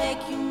can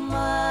make you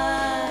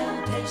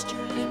mine, taste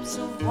your lips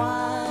of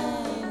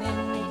wine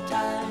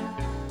anytime,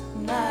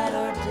 night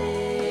or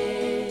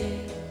day.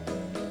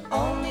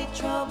 Only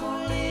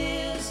trouble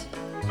is,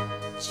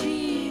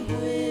 gee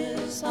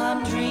whiz,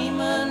 I'm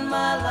dreaming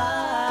my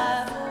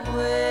life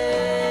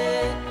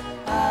away.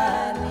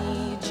 I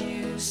need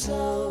you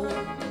so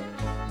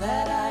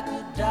that I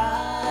could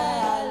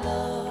die. I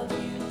love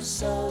you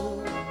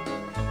so,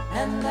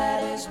 and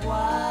that is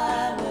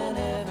why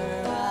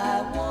whenever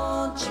I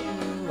want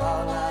you,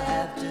 all I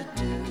have to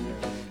do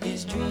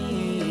is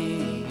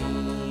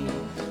dream,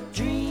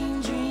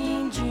 dream,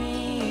 dream,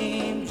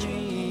 dream,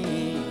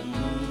 dream.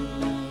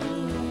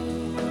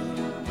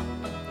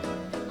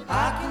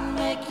 I can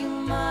make you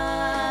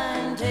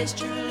mine, taste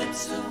your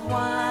lips of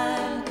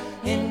wine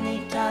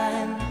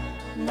anytime,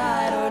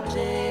 night or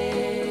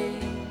day.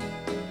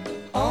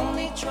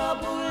 Only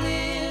trouble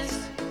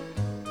is,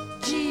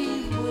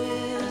 gee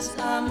whiz,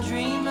 I'm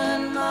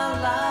dreaming my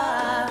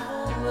life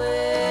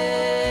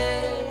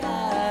away.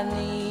 I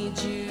need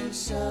you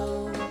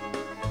so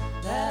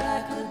that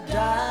I could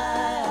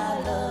die.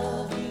 I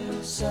love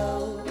you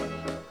so,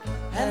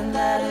 and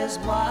that is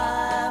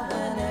why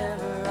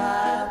whenever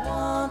I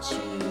want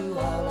you,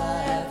 all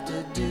I have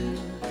to do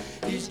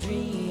is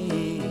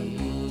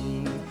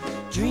dream,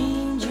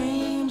 dream,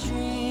 dream,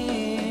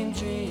 dream,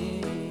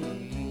 dream,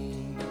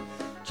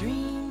 dream,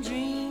 dream,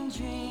 dream,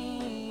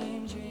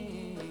 dream.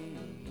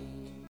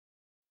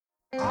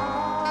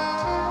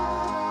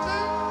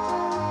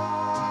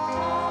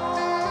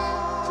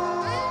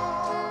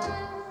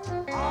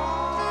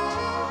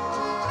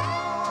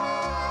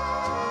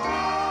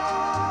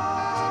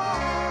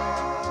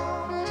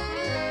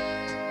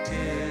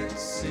 It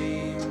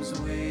seems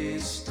we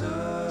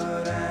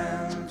stood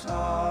and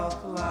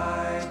talked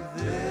like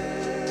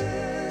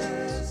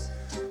this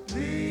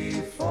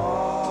before.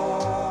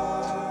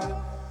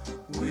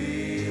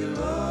 We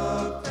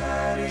looked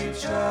at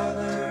each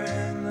other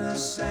in the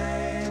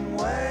same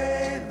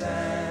way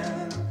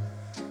then,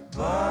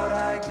 but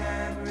I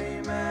can't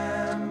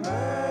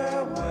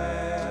remember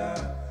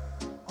where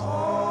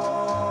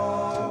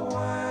or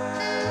when.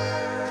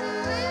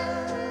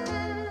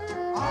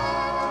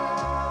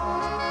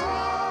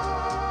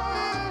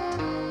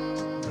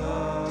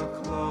 The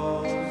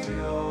clothes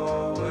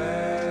you're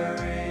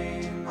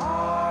wearing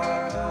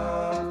are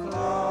the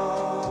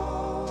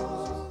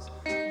clothes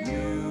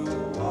you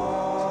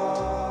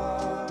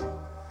wore.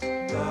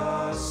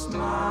 The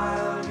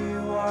smile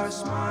you are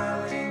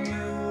smiling,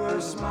 you were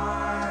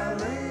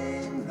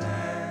smiling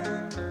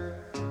then,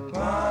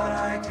 but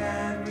I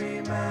can't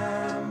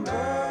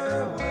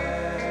remember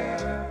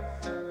where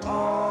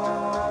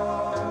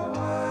or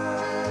when.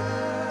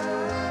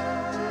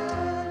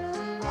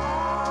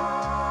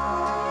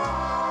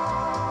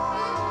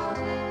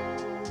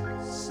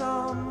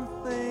 Some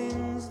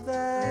things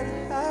that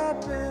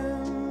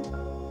happen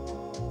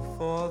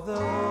for the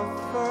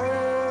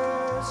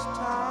first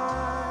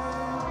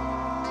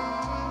time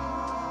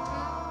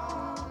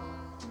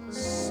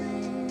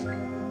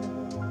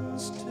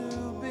seems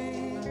to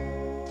be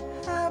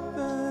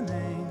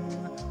happening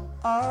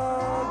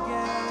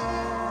again.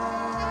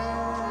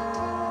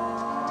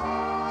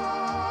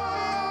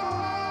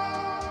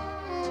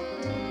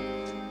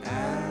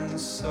 And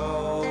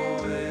so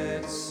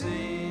it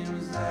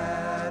seems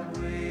that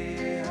we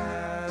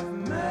have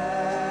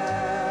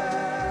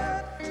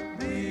met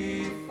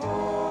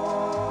before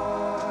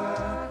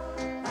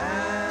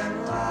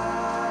and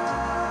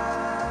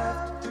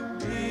laughed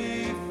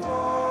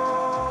before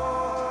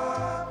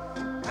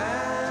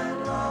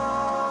and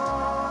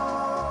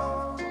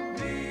loved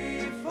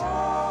before,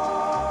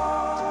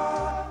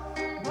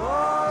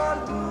 but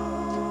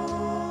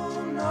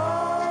who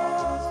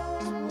knows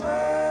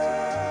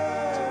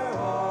where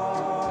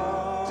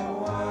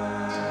or when.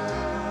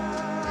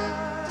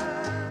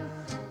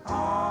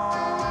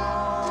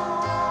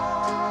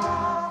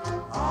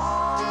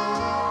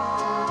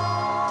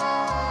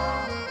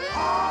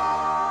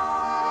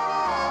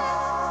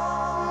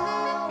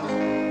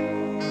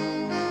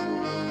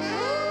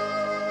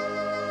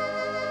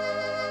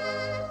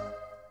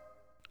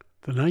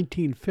 The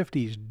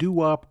 1950s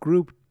doo-wop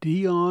group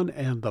Dion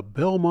and the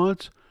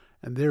Belmonts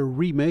and their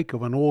remake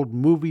of an old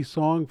movie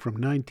song from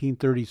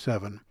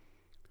 1937.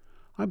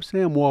 I'm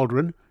Sam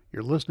Waldron.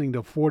 You're listening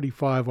to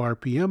 45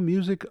 RPM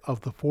music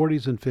of the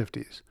 40s and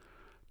 50s.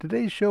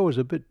 Today's show is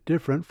a bit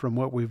different from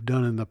what we've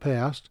done in the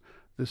past.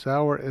 This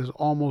hour is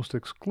almost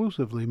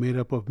exclusively made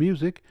up of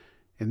music,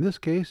 in this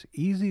case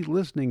easy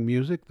listening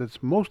music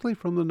that's mostly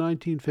from the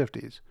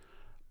 1950s,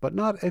 but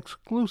not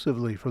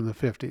exclusively from the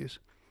 50s.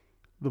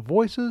 The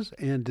voices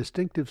and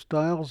distinctive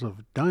styles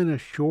of Dinah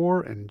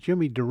Shore and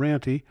Jimmy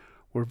Durante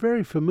were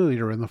very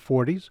familiar in the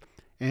 40s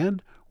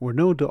and were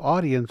known to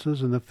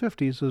audiences in the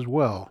 50s as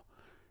well.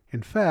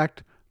 In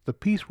fact, the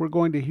piece we're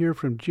going to hear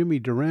from Jimmy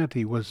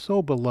Durante was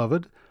so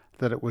beloved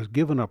that it was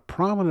given a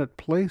prominent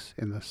place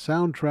in the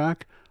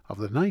soundtrack of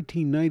the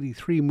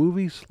 1993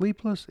 movie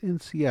Sleepless in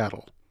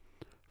Seattle.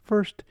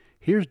 First,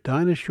 here's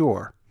Dinah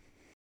Shore.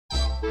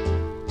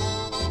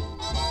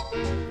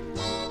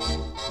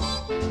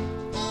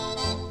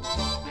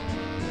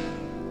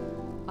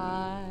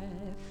 I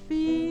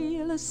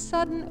feel a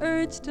sudden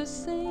urge to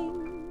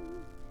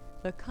sing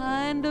the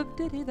kind of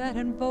ditty that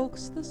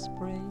invokes the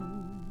spring.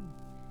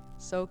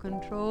 So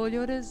control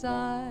your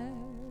desire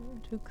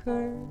to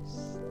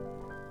curse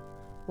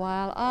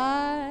while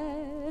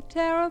I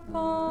tear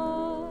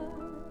apart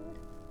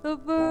the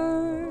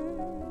verse.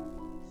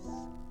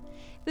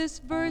 This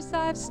verse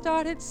I've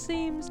started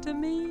seems to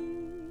me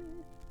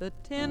the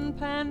tin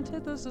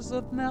antithesis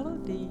of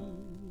melody.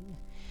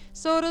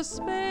 So to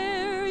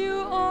spare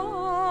you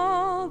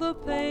all the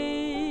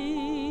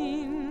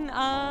pain,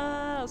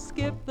 I'll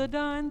skip the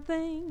darn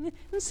thing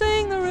and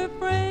sing the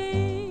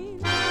refrain.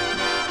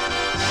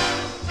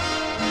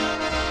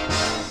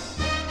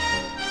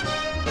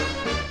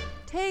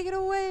 Take it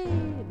away,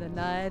 the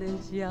night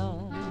is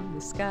young,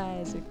 the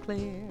skies are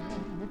clear.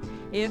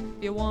 If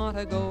you want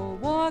to go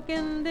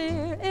walking,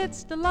 dear,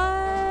 it's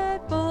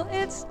delightful,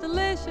 it's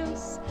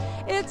delicious,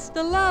 it's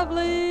the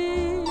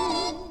lovely.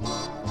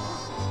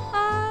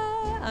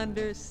 I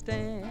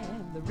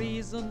understand the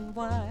reason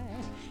why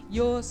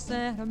you're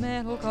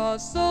sentimental,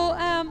 'cause so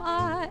am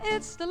I.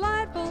 It's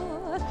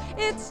delightful,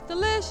 it's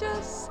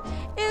delicious,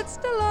 it's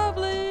the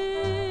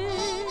lovely.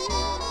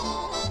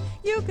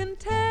 You can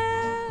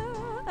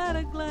tell at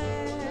a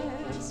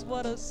glance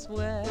what a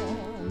swell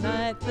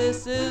night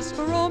this is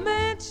for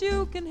romance.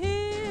 You can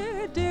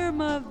hear dear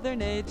Mother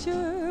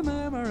Nature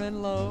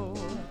murmuring low.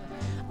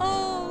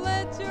 Oh,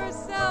 let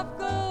yourself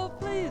go,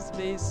 please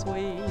be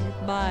sweet,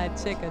 my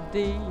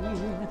chickadee.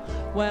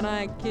 When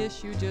I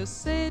kiss you,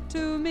 just say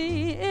to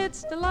me,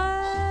 it's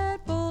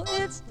delightful,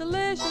 it's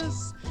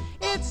delicious,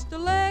 it's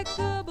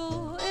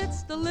delectable,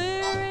 it's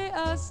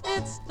delirious,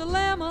 it's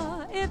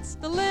dilemma, it's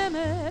the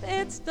limit,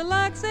 it's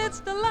deluxe,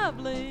 it's the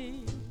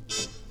lovely.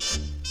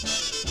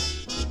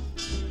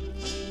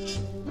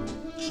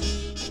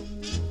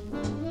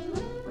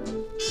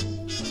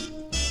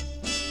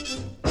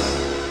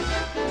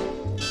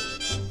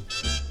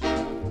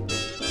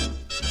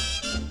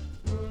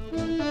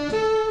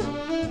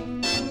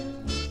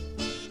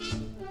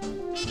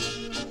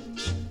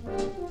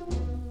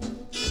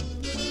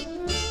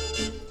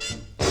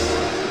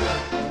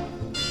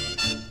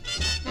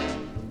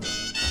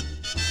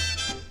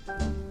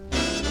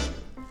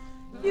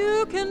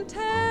 You can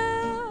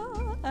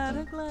tell at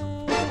a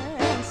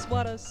glance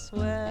what a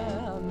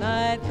swell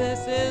night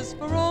this is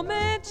for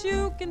romance.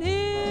 You can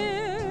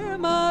hear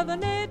Mother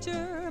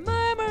Nature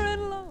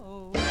murmuring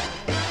low.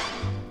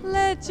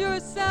 Let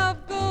yourself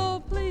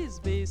go, please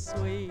be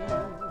sweet,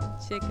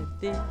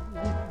 chickadee.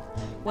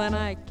 When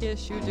I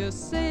kiss you,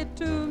 just say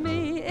to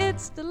me,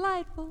 it's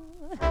delightful,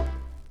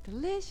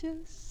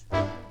 delicious,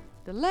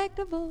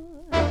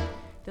 delectable,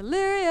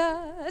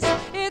 delirious,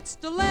 it's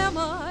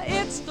dilemma,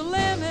 it's the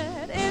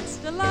limit, it's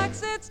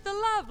deluxe, it's the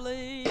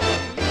lovely.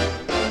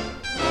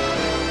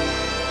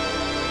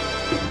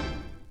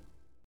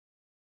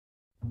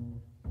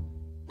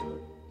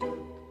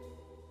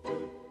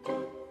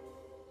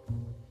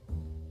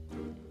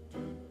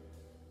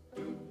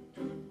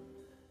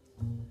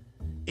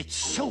 It's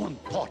so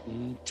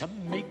important to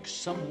make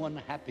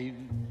someone happy.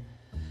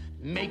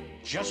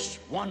 Make just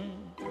one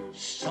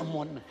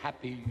someone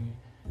happy.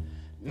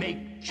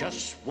 Make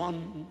just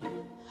one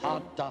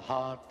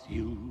heart-to-heart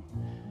you.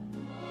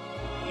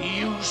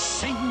 You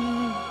sing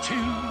to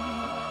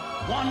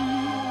one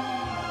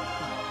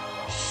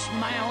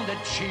smile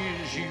that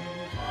cheers you,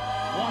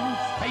 one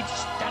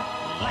face that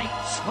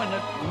lights when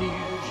it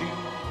nears you,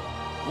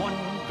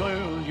 one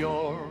girl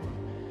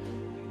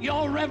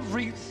you're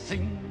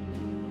everything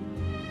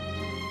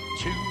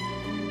to.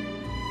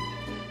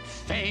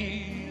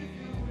 Fame,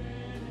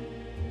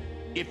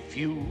 if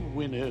you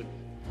win it,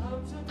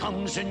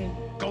 comes and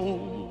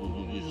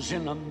goes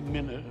in a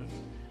minute.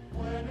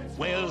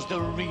 Where's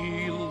the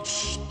real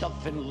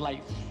stuff in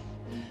life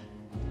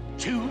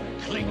to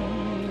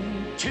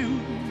cling to?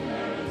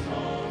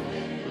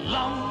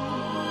 Love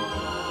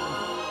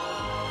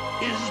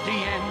is the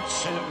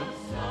answer.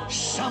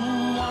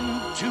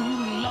 Someone to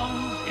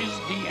love is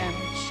the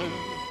answer.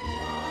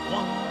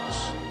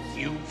 Once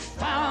you've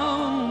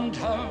found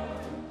her,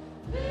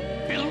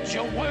 build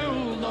your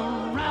world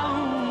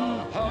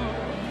around her.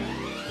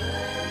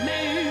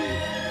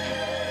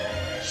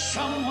 Make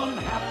someone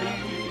happy.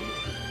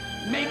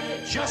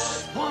 Make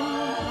just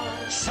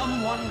one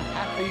someone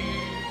happy,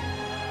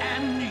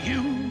 and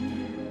you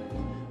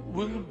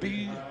will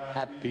be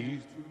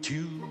happy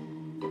too.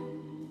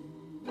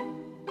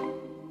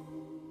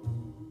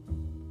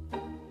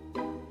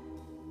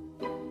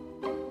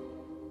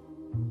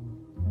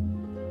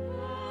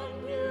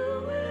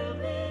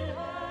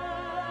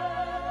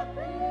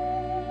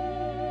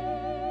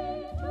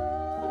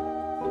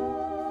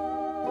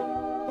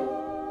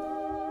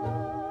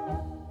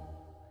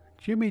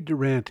 Jimmy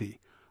Durante,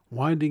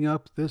 winding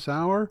up this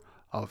hour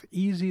of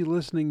easy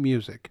listening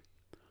music.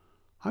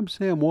 I'm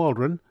Sam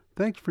Waldron.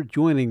 Thanks for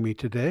joining me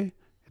today.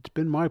 It's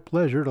been my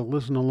pleasure to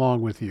listen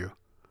along with you.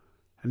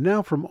 And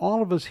now from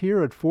all of us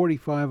here at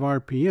 45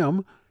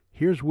 RPM,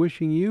 here's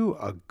wishing you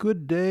a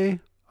good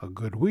day, a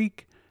good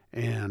week,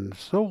 and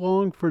so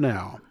long for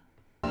now.